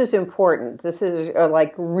 And this is important. This is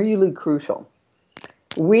like really crucial.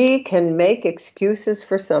 We can make excuses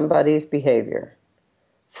for somebody's behavior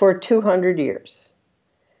for 200 years.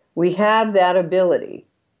 We have that ability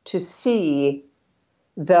to see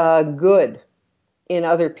the good in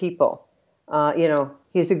other people. You know,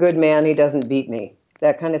 he's a good man, he doesn't beat me,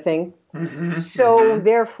 that kind of thing. Mm-hmm. So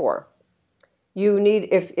therefore, you need,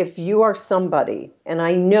 if you are somebody, and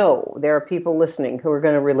I know there are people listening who are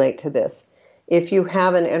going to relate to this, if you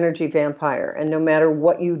have an energy vampire, and no matter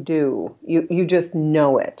what you do, you just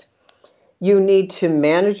know it, you need to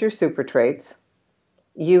manage your super traits.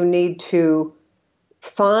 You need to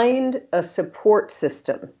find a support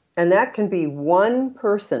system, and that can be one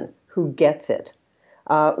person who gets it.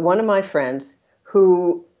 One of my friends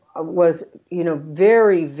who was, you know,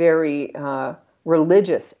 very, very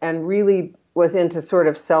religious and really was into sort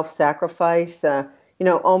of self-sacrifice, you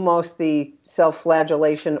know, almost the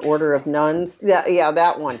self-flagellation order of nuns. Yeah,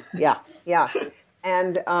 that one. Yeah.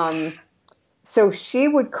 And so she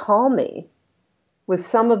would call me with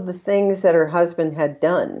some of the things that her husband had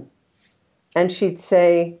done. And she'd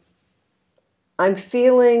say, I'm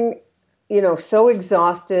feeling, you know, so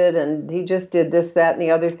exhausted, and he just did this, that, and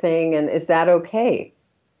the other thing, and is that okay?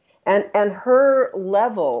 And her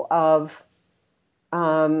level of,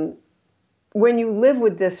 when you live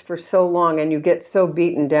with this for so long and you get so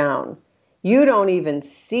beaten down, you don't even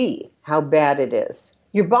see how bad it is.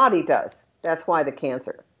 Your body does. That's why the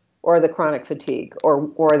cancer, or the chronic fatigue,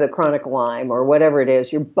 or the chronic Lyme, or whatever it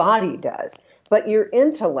is, your body does. But your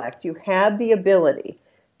intellect, you have the ability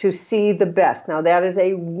to see the best. Now, that is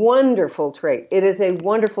a wonderful trait. It is a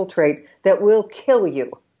wonderful trait that will kill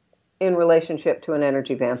you in relationship to an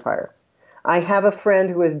energy vampire. I have a friend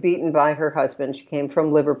who was beaten by her husband. She came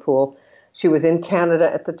from Liverpool. She was in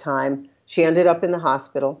Canada at the time. She ended up in the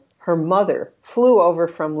hospital. Her mother flew over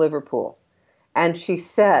from Liverpool, and she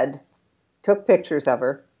said, took pictures of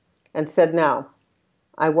her, and said, now,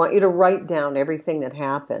 I want you to write down everything that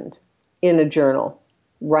happened in a journal.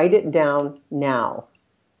 Write it down now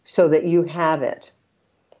so that you have it.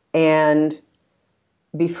 And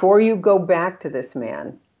before you go back to this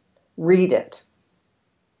man, read it.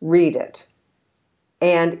 Read it.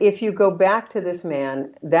 And if you go back to this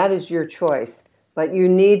man, that is your choice. But you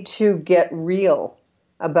need to get real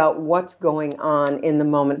about what's going on in the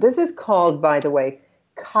moment. This is called, by the way,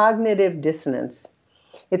 cognitive dissonance.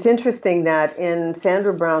 It's interesting that in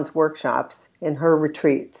Sandra Brown's workshops, in her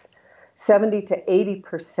retreats, 70 to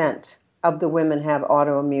 80% of the women have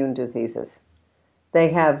autoimmune diseases. They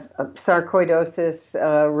have sarcoidosis,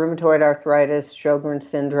 rheumatoid arthritis, Sjogren's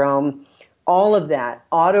syndrome, all of that,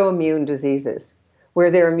 autoimmune diseases,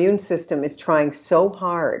 where their immune system is trying so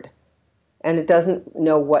hard and it doesn't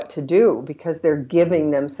know what to do because they're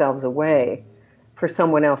giving themselves away for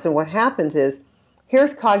someone else. And what happens is,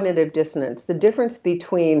 here's cognitive dissonance, the difference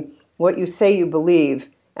between what you say you believe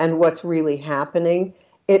and what's really happening.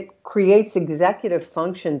 It creates executive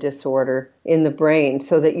function disorder in the brain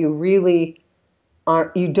so that you really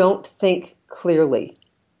you don't think clearly.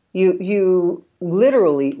 You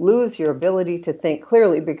literally lose your ability to think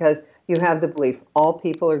clearly because you have the belief all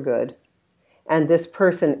people are good, and this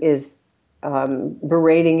person is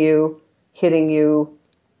berating you, hitting you,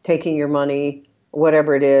 taking your money,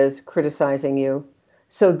 whatever it is, criticizing you.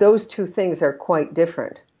 So those two things are quite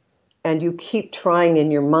different. And you keep trying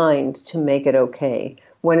in your mind to make it okay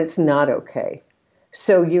when it's not okay.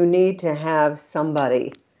 So you need to have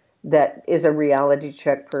somebody that is a reality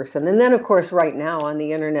check person. And then, of course, right now on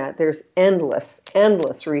the internet, there's endless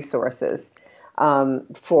resources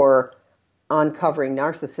for uncovering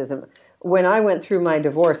narcissism. When I went through my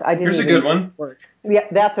divorce, I didn't Here's a good one. Yeah,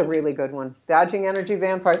 that's a really good one. Dodging Energy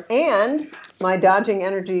Vampires, and my Dodging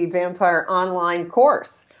Energy Vampire online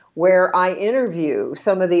course, where I interview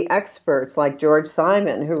some of the experts like George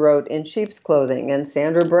Simon, who wrote In Sheep's Clothing, and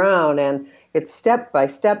Sandra Brown, and it's step by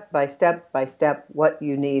step by step by step what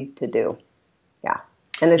you need to do. Yeah.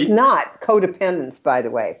 And it's not codependence, by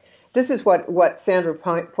the way. This is what Sandra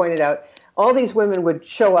pointed out. All these women would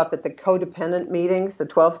show up at the codependent meetings, the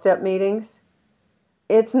 12-step meetings.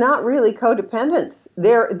 It's not really codependence.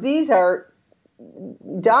 These are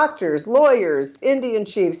doctors, lawyers, Indian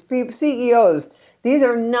chiefs, CEOs. These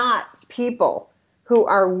are not people who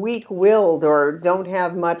are weak-willed or don't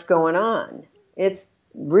have much going on. It's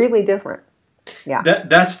really different. Yeah.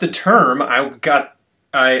 That's the term I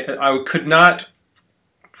could not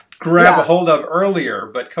grab a hold of earlier,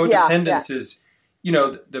 but codependence is,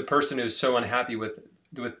 the person who's so unhappy with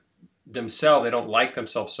themselves, they don't like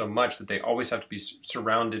themselves so much that they always have to be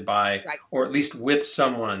surrounded by, or at least with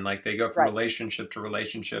someone, like they go from relationship to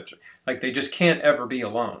relationship, like they just can't ever be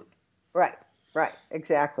alone. Right,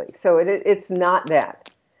 exactly. So it's not that.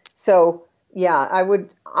 So yeah,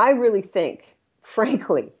 I really think,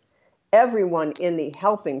 frankly, everyone in the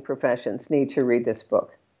helping professions need to read this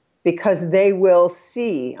book, because they will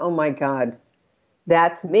see, oh my God,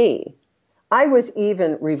 that's me. I was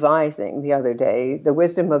even revising the other day, The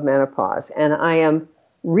Wisdom of Menopause, and I am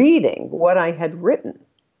reading what I had written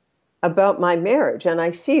about my marriage, and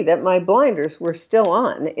I see that my blinders were still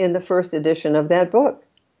on in the first edition of that book.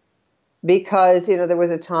 Because, there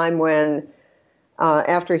was a time when,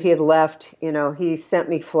 after he had left, he sent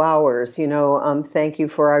me flowers, thank you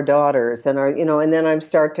for our daughters, and and then I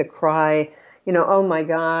start to cry, oh my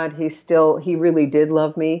God, he really did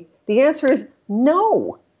love me. The answer is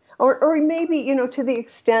no. Or maybe, to the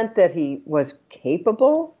extent that he was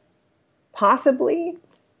capable, possibly.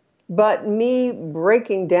 But me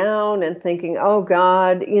breaking down and thinking, oh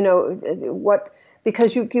God, what,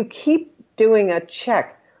 because you keep doing a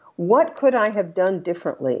check. What could I have done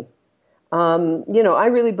differently? I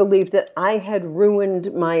really believed that I had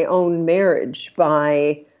ruined my own marriage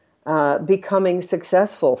by becoming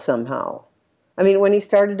successful somehow. I mean, when he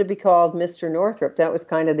started to be called Mr. Northrup, that was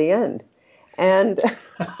kind of the end. And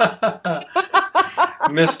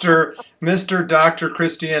Mr. Dr.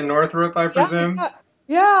 Christiane Northrup, I presume?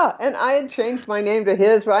 Yeah, and I had changed my name to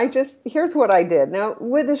his, but here's what I did. Now,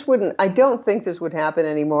 I don't think this would happen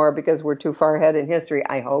anymore because we're too far ahead in history,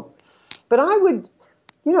 I hope. But I would,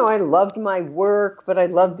 I loved my work, but I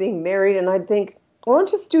loved being married, and I'd think, well, I'll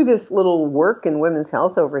just do this little work in women's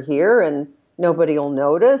health over here, and nobody will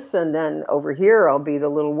notice, and then over here I'll be the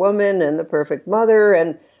little woman and the perfect mother,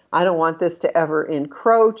 and I don't want this to ever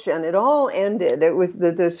encroach. And it all ended. It was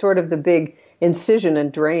the sort of the big incision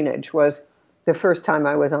and drainage was the first time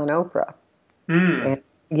I was on Oprah. And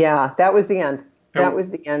yeah, that was the end. That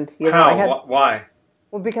was the end. How? Why?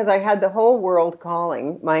 Well, because I had the whole world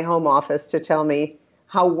calling my home office to tell me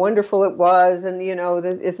how wonderful it was. And,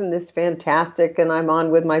 isn't this fantastic? And I'm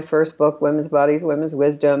on with my first book, Women's Bodies, Women's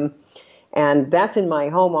Wisdom. And that's in my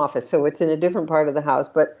home office. So it's in a different part of the house.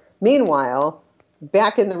 But meanwhile,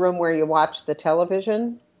 back in the room where you watch the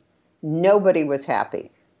television, nobody was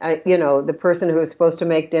happy. The person who was supposed to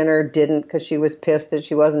make dinner didn't because she was pissed that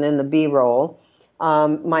she wasn't in the B-roll.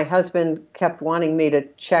 My husband kept wanting me to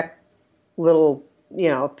check little,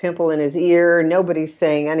 pimple in his ear. Nobody's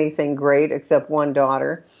saying anything great except one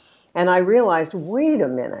daughter. And I realized, wait a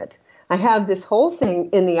minute, I have this whole thing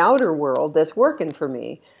in the outer world that's working for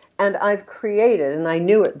me. And I've created, and I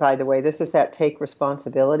knew it, by the way, this is that take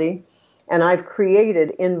responsibility. And I've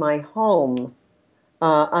created in my home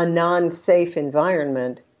a non-safe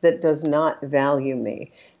environment that does not value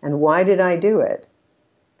me. And why did I do it?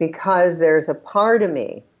 Because there's a part of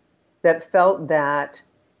me that felt that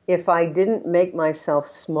if I didn't make myself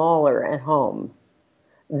smaller at home,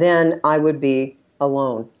 then I would be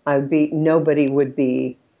alone. Nobody would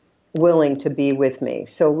be willing to be with me.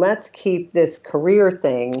 So let's keep this career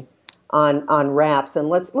thing on wraps, and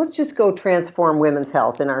let's just go transform women's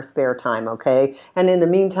health in our spare time, okay? And in the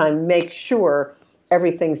meantime, make sure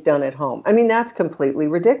everything's done at home. I mean, that's completely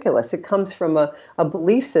ridiculous. It comes from a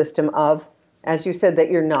belief system of, as you said,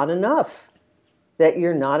 that you're not enough,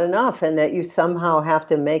 and that you somehow have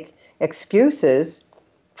to make excuses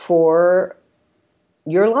for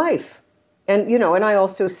your life. And, and I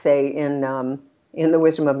also say in The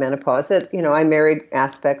Wisdom of Menopause that, I married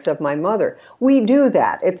aspects of my mother. We do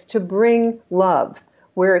that. It's to bring love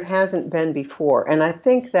where it hasn't been before. And I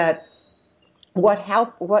think that what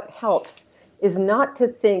helps is not to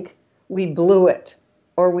think we blew it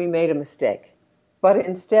or we made a mistake, but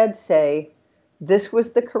instead say, this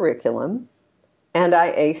was the curriculum and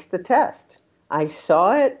I aced the test. I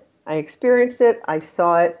saw it, I experienced it, I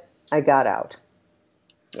saw it, I got out.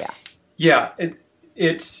 Yeah. Yeah.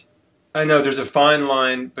 I know there's a fine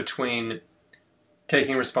line between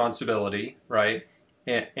taking responsibility, right,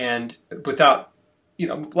 and without,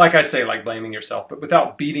 like I say, like blaming yourself, but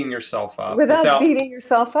without beating yourself up, Without beating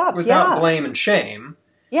yourself up, without yeah. blame and shame,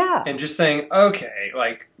 yeah, and just saying, okay,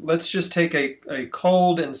 like let's just take a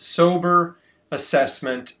cold and sober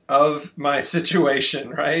assessment of my situation,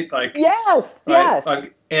 right? Like yes, right? yes.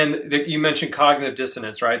 And you mentioned cognitive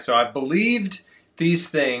dissonance, right? So I believed these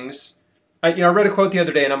things. I read a quote the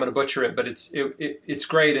other day, and I'm going to butcher it, but it's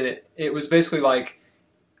great, and it was basically like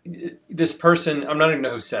this person. I'm not even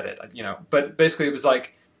know who said it, but basically it was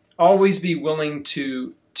like always be willing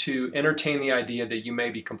to entertain the idea that you may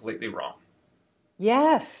be completely wrong.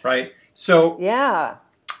 Yes. Right. So yeah.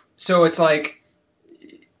 So it's like.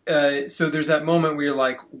 So there's that moment where you're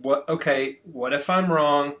like, what? Okay, what if I'm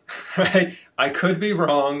wrong? Right? I could be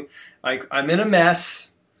wrong. I'm in a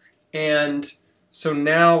mess, and so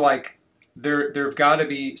now like there've got to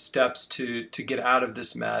be steps to get out of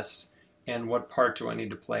this mess. And what part do I need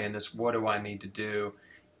to play in this? What do I need to do?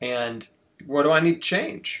 And what do I need to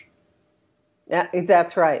change? Yeah,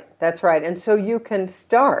 that's right. That's right. And so you can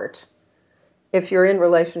start, if you're in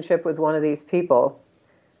relationship with one of these people,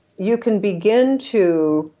 you can begin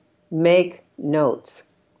to make notes,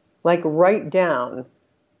 like write down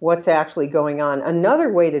what's actually going on.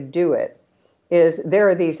 Another way to do it is there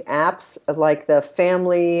are these apps like the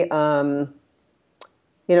family, the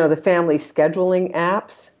family scheduling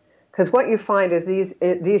apps. Because what you find is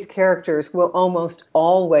these characters will almost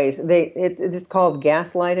always, it's called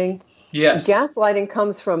gaslighting. Yes. Gaslighting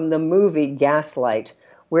comes from the movie Gaslight,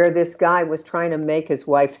 where this guy was trying to make his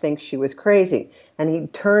wife think she was crazy. And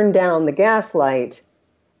he'd turn down the gaslight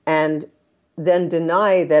and then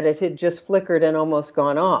deny that it had just flickered and almost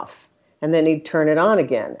gone off. And then he'd turn it on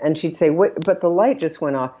again. And she'd say, "Wait, but the light just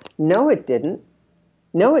went off." No, it didn't.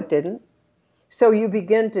 No, it didn't. So you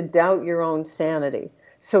begin to doubt your own sanity.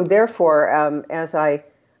 So therefore, as I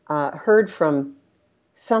heard from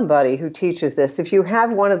somebody who teaches this, if you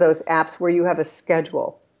have one of those apps where you have a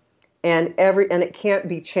schedule and it can't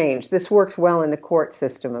be changed, this works well in the court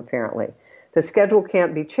system apparently. The schedule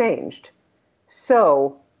can't be changed.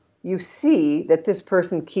 So you see that this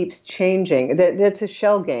person keeps changing. That's a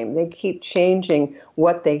shell game. They keep changing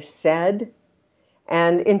what they said.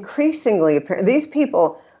 And increasingly, these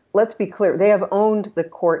people, let's be clear, they have owned the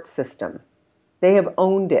court system. They have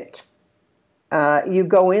owned it. You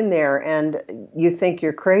go in there and you think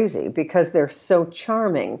you're crazy because they're so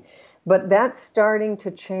charming. But that's starting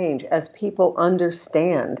to change as people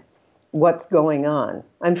understand what's going on.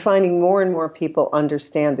 I'm finding more and more people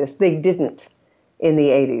understand this. They didn't in the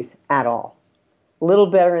 80s at all. A little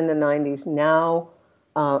better in the 90s. Now,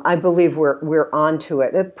 I believe we're onto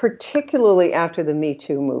it, particularly after the Me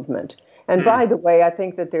Too movement. And by the way, I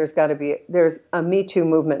think that there's a Me Too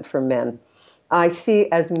movement for men. I see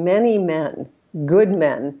as many men, good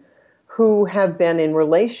men, who have been in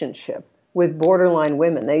relationship with borderline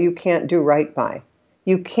women that you can't do right by.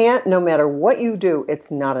 You can't, no matter what you do, it's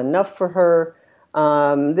not enough for her.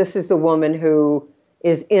 This is the woman who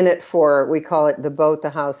is in it for, we call it the boat, the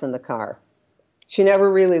house, and the car. She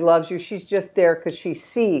never really loves you. She's just there because she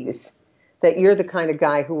sees that you're the kind of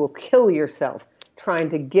guy who will kill yourself trying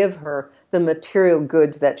to give her the material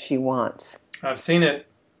goods that she wants. I've seen it.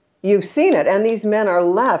 You've seen it. And these men are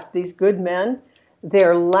left, these good men,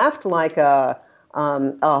 they're left like a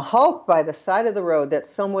hulk by the side of the road that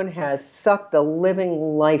someone has sucked the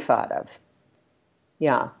living life out of.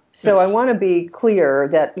 Yeah. So I want to be clear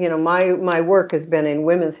that, my work has been in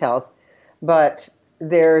women's health, but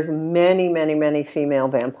there's many, many, many female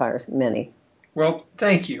vampires, many. Well,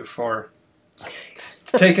 thank you for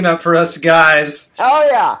taking up for us guys. Oh,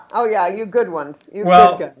 yeah, you good ones. You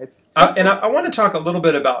good guys. And I want to talk a little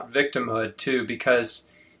bit about victimhood, too, because,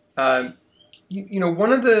 one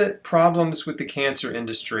of the problems with the cancer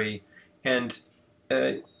industry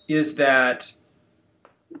is that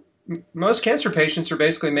most cancer patients are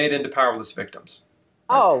basically made into powerless victims.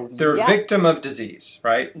 Oh, they're a victim of disease,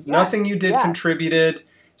 right? Yes, nothing you did contributed.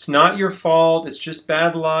 It's not your fault. It's just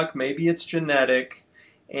bad luck. Maybe it's genetic.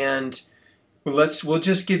 And we'll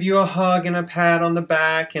just give you a hug and a pat on the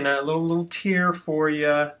back and a little tear for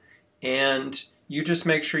you. And you just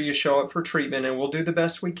make sure you show up for treatment, and we'll do the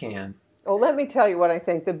best we can. Well, let me tell you what I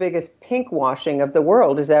think the biggest pink washing of the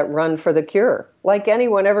world is that run for the cure. Like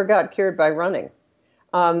anyone ever got cured by running.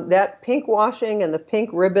 That pink washing and the pink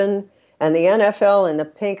ribbon and the NFL and the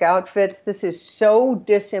pink outfits, this is so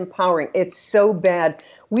disempowering. It's so bad.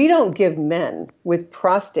 We don't give men with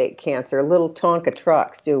prostate cancer little Tonka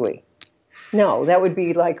trucks, do we? No, that would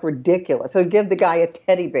be like ridiculous. So give the guy a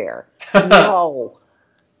teddy bear. No.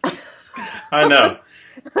 I know.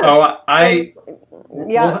 Oh,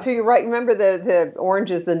 Yeah, well, so you're right. Remember the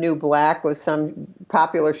Orange is the New Black was some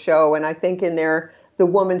popular show, and I think in there the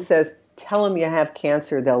woman says, "Tell them you have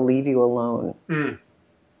cancer; they'll leave you alone." mm,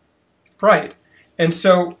 right. And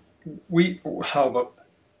so but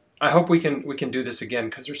I hope we can do this again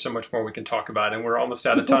because there's so much more we can talk about, and we're almost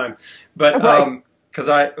out of time. But Right. because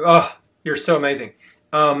you're so amazing.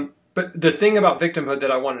 But the thing about victimhood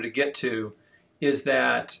that I wanted to get to is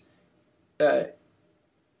that, uh,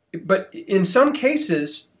 but in some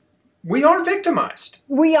cases, we are victimized.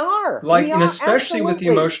 We are. Like, We and are especially with the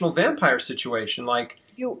absolutely. emotional vampire situation. Like,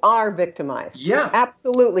 You are victimized. yeah,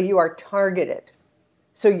 Absolutely, you are targeted.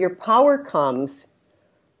 So your power comes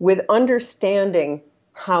with understanding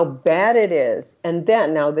how bad it is, and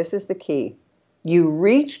then now this is the key. You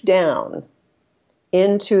reach down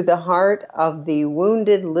into the heart of the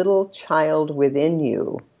wounded little child within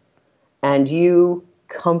you and you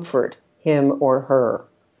comfort him or her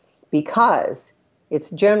because it's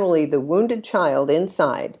generally the wounded child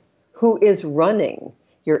inside who is running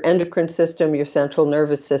your endocrine system, your central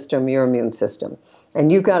nervous system, your immune system.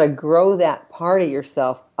 And you've got to grow that part of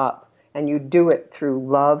yourself up. And you do it through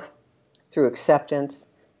love, through acceptance,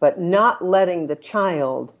 but not letting the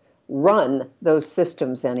child run those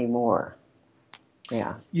systems anymore.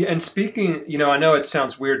 Yeah. yeah. And speaking, I know it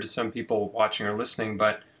sounds weird to some people watching or listening,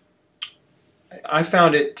 but I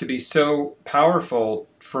found it to be so powerful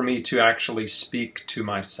for me to actually speak to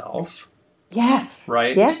myself. Yes.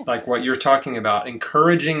 Right? Yes. Like what you're talking about,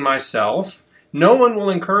 encouraging myself. No one will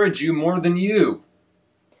encourage you more than you.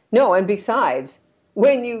 No, and besides,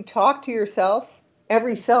 when you talk to yourself,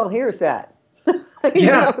 every cell hears that.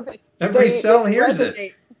 Yeah, every cell hears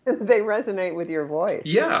it. They resonate with your voice.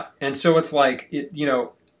 Yeah, and so it's like,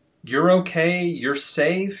 you're okay, you're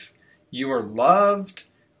safe, you are loved,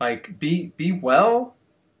 like be well,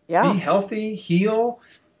 Yeah. be healthy, heal.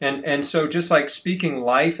 And so just like speaking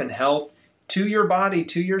life and health to your body,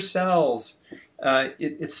 to your cells. I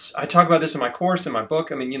talk about this in my course, in my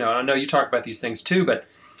book. I mean, I know you talk about these things too, but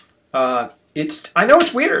I know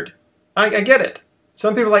it's weird. I get it.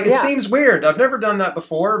 Some people are like, it seems weird. I've never done that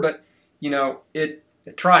before, but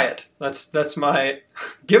try it. That's my,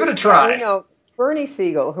 give it a try. Bernie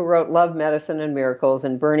Siegel, who wrote Love, Medicine, and Miracles,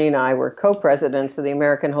 and Bernie and I were co-presidents of the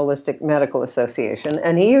American Holistic Medical Association,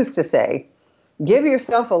 and he used to say, give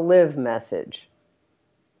yourself a live message.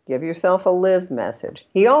 Give yourself a live message.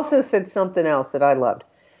 He also said something else that I loved.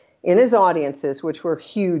 In his audiences, which were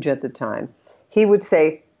huge at the time, he would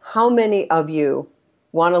say, how many of you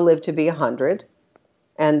want to live to be 100?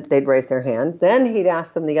 And they'd raise their hand. Then he'd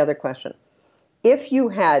ask them the other question. If you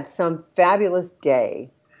had some fabulous day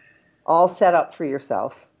all set up for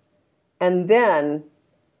yourself, and then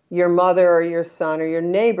your mother or your son or your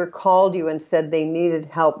neighbor called you and said they needed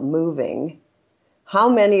help moving, how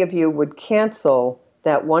many of you would cancel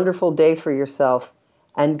that wonderful day for yourself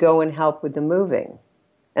and go and help with the moving?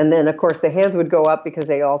 And then, of course, the hands would go up because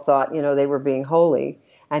they all thought, they were being holy.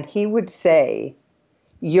 And he would say,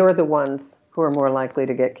 you're the ones who are more likely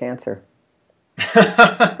to get cancer.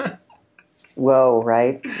 Whoa,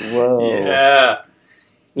 right? Whoa. Yeah.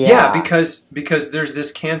 Yeah, because there's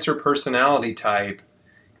this cancer personality type,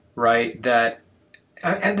 right? That,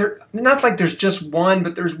 and not like there's just one,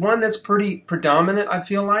 but there's one that's pretty predominant, I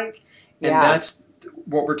feel like. And that's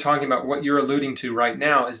what we're talking about. What you're alluding to right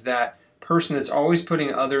now is that person that's always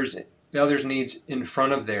putting others' needs in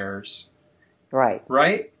front of theirs. Right.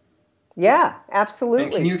 Right? Yeah, absolutely.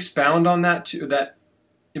 And can you expound on that too, that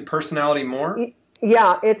personality more?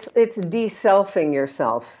 Yeah, it's de-selfing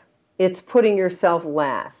yourself. It's putting yourself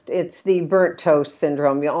last. It's the burnt toast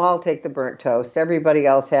syndrome. You all take the burnt toast. Everybody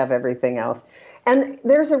else have everything else. And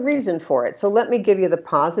there's a reason for it. So let me give you the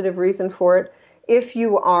positive reason for it. If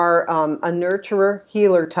you are a nurturer,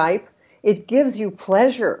 healer type, it gives you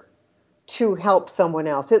pleasure to help someone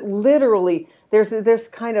else. It literally, there's this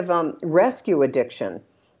kind of rescue addiction.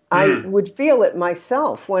 I would feel it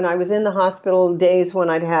myself when I was in the hospital days when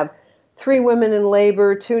I'd have 3 women in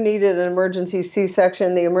labor, 2 needed an emergency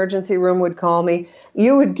C-section. The emergency room would call me.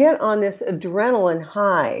 You would get on this adrenaline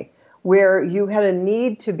high where you had a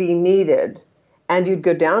need to be needed. And you'd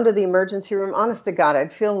go down to the emergency room. Honest to God,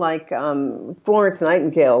 I'd feel like Florence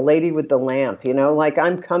Nightingale, Lady with the Lamp, like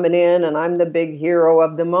I'm coming in and I'm the big hero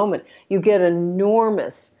of the moment. You get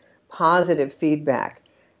enormous positive feedback.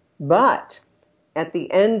 But at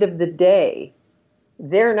the end of the day,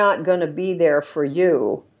 they're not going to be there for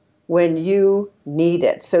you when you need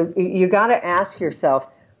it. So you got to ask yourself,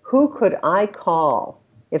 who could I call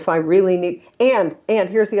if I really need? And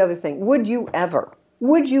here's the other thing. Would you ever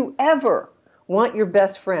want your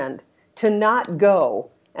best friend to not go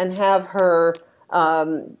and have her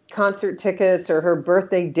concert tickets or her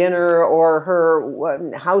birthday dinner or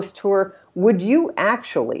her house tour, would you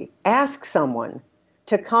actually ask someone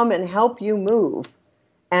to come and help you move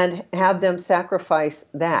and have them sacrifice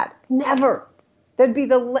that? Never. That'd be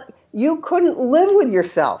you couldn't live with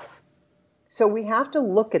yourself. So we have to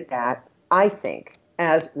look at that, I think,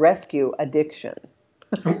 as rescue addiction.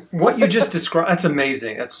 What you just described, that's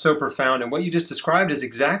amazing. That's so profound. And what you just described is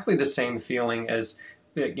exactly the same feeling as,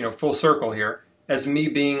 full circle here, as me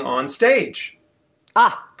being on stage.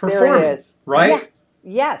 Performing, there it is. Right? Yes,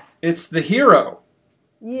 yes. It's the hero.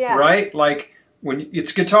 Yeah. Right? Like, when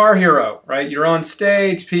it's Guitar Hero, right? You're on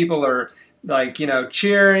stage, people are, like,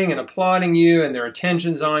 cheering and applauding you, and their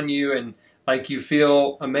attention's on you, and, like, you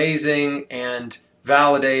feel amazing and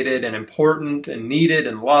validated and important and needed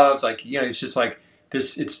and loved. Like, it's just like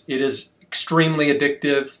this, it is extremely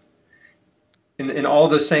addictive in all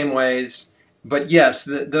the same ways. But yes,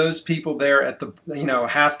 those people there at the,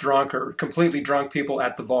 half drunk or completely drunk people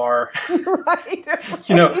at the bar,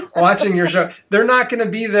 right. Watching your show, they're not going to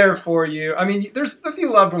be there for you. I mean, there's a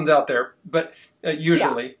few loved ones out there, but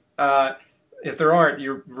usually, if there aren't,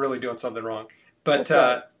 you're really doing something wrong. But,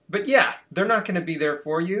 right. But yeah, they're not going to be there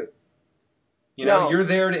for you. No. You're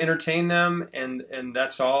there to entertain them, and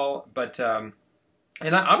that's all. But,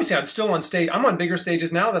 obviously I'm still on stage. I'm on bigger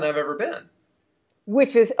stages now than I've ever been.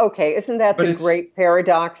 Which is, okay, isn't that the great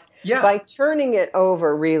paradox? Yeah. By turning it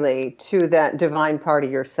over, really, to that divine part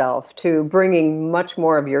of yourself, to bringing much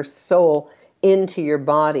more of your soul into your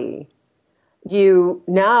body,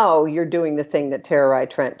 you're doing the thing that Tara Rai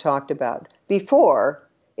Trent talked about. Before,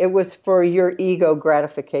 it was for your ego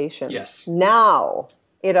gratification. Yes. Now,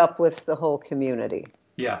 it uplifts the whole community.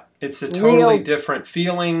 Yeah, it's a totally different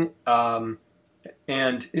feeling.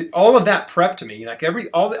 And all of that prepped me. Like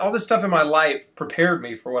all this stuff in my life prepared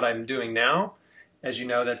me for what I'm doing now. As you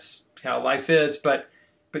know, that's how life is. But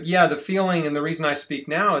yeah, the feeling and the reason I speak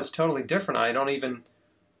now is totally different. I don't even.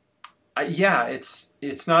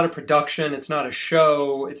 It's not a production. It's not a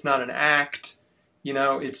show. It's not an act.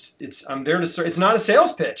 I'm there to serve. It's not a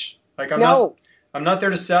sales pitch. Like I'm not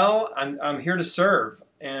there to sell. I'm here to serve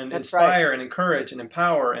and inspire and encourage and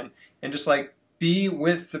empower and just like be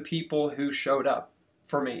with the people who showed up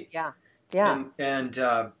for me. Yeah. Yeah. And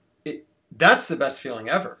that's the best feeling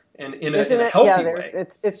ever. And in a healthy way.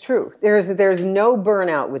 It's true. There's no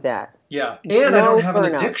burnout with that. Yeah. And I don't have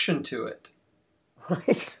an addiction to it.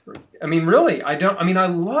 Right. I mean, really, I don't. I mean, I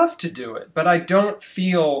love to do it, but I don't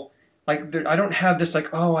feel like I don't have this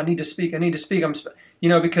like, oh, I need to speak. I'm,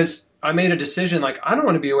 because I made a decision like I don't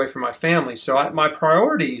want to be away from my family. So my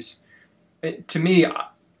priorities, to me,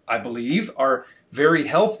 I believe, are very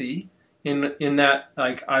healthy in that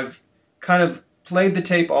like I've kind of played the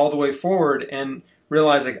tape all the way forward and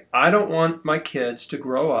realized like I don't want my kids to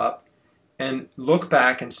grow up and look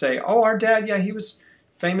back and say, oh, our dad, yeah, he was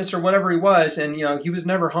famous or whatever he was, and he was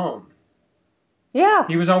never home. Yeah.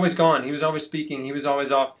 He was always gone. He was always speaking. He was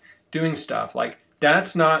always off doing stuff. Like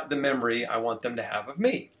that's not the memory I want them to have of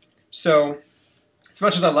me. So as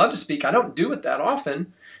much as I love to speak, I don't do it that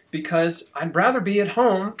often because I'd rather be at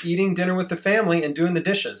home eating dinner with the family and doing the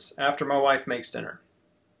dishes after my wife makes dinner.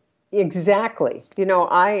 Exactly.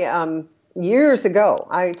 I years ago,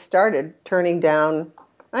 I turned down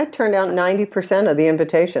 90% of the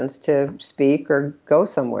invitations to speak or go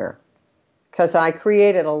somewhere because I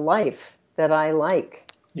created a life that I like.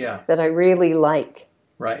 Yeah. That I really like.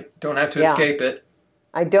 Right. Don't have to escape it.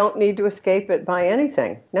 I don't need to escape it by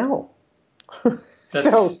anything. No.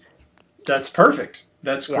 That's perfect.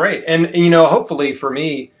 That's great. And, hopefully for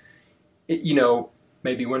me,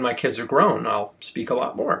 maybe when my kids are grown, I'll speak a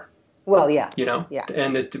lot more. Well, yeah. Yeah.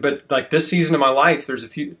 But like this season of my life,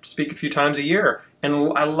 speak a few times a year.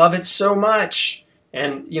 And I love it so much.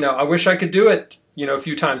 And, I wish I could do it, a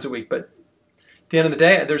few times a week. But at the end of the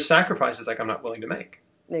day, there's sacrifices like I'm not willing to make.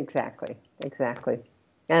 Exactly.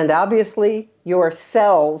 And obviously, your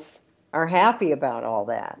cells are happy about all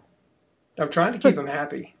that. I'm trying to keep them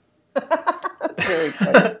happy. Very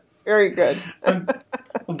good. Very good.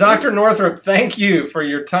 Well, Dr. Northrup, thank you for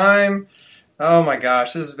your time. Oh, my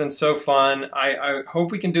gosh. This has been so fun. I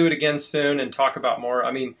hope we can do it again soon and talk about more.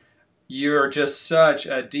 I mean, you're just such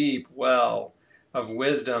a deep well of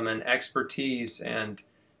wisdom and expertise and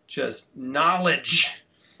just knowledge.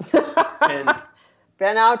 And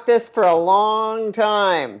been out this for a long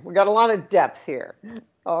time. We got a lot of depth here.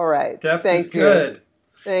 All right. Depth is good.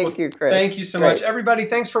 Thank you, Chris. Thank you so much. Everybody,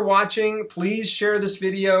 thanks for watching. Please share this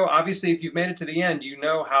video. Obviously, if you've made it to the end, you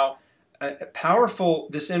know how powerful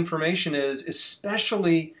this information is,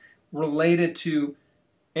 especially related to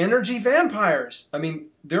energy vampires. I mean,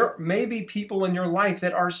 there may be people in your life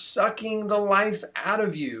that are sucking the life out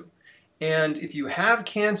of you. And if you have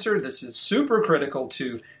cancer, this is super critical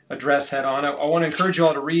to address head on. I want to encourage you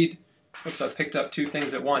all to read, oops, I picked up two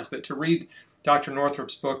things at once, but to read Dr.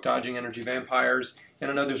 Northrup's book, Dodging Energy Vampires.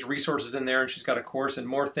 And I know there's resources in there, and she's got a course and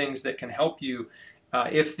more things that can help you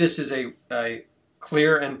if this is a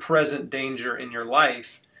clear and present danger in your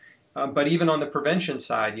life. But even on the prevention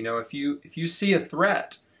side, you know, if you see a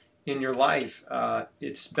threat in your life,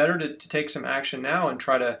 it's better to take some action now and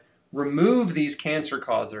try to remove these cancer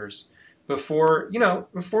causers before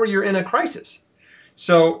you're in a crisis.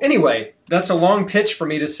 So anyway, that's a long pitch for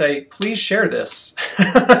me to say, please share this.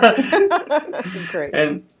 Great.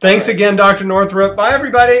 And thanks again, Dr. Northrup. Bye,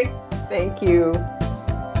 everybody. Thank you.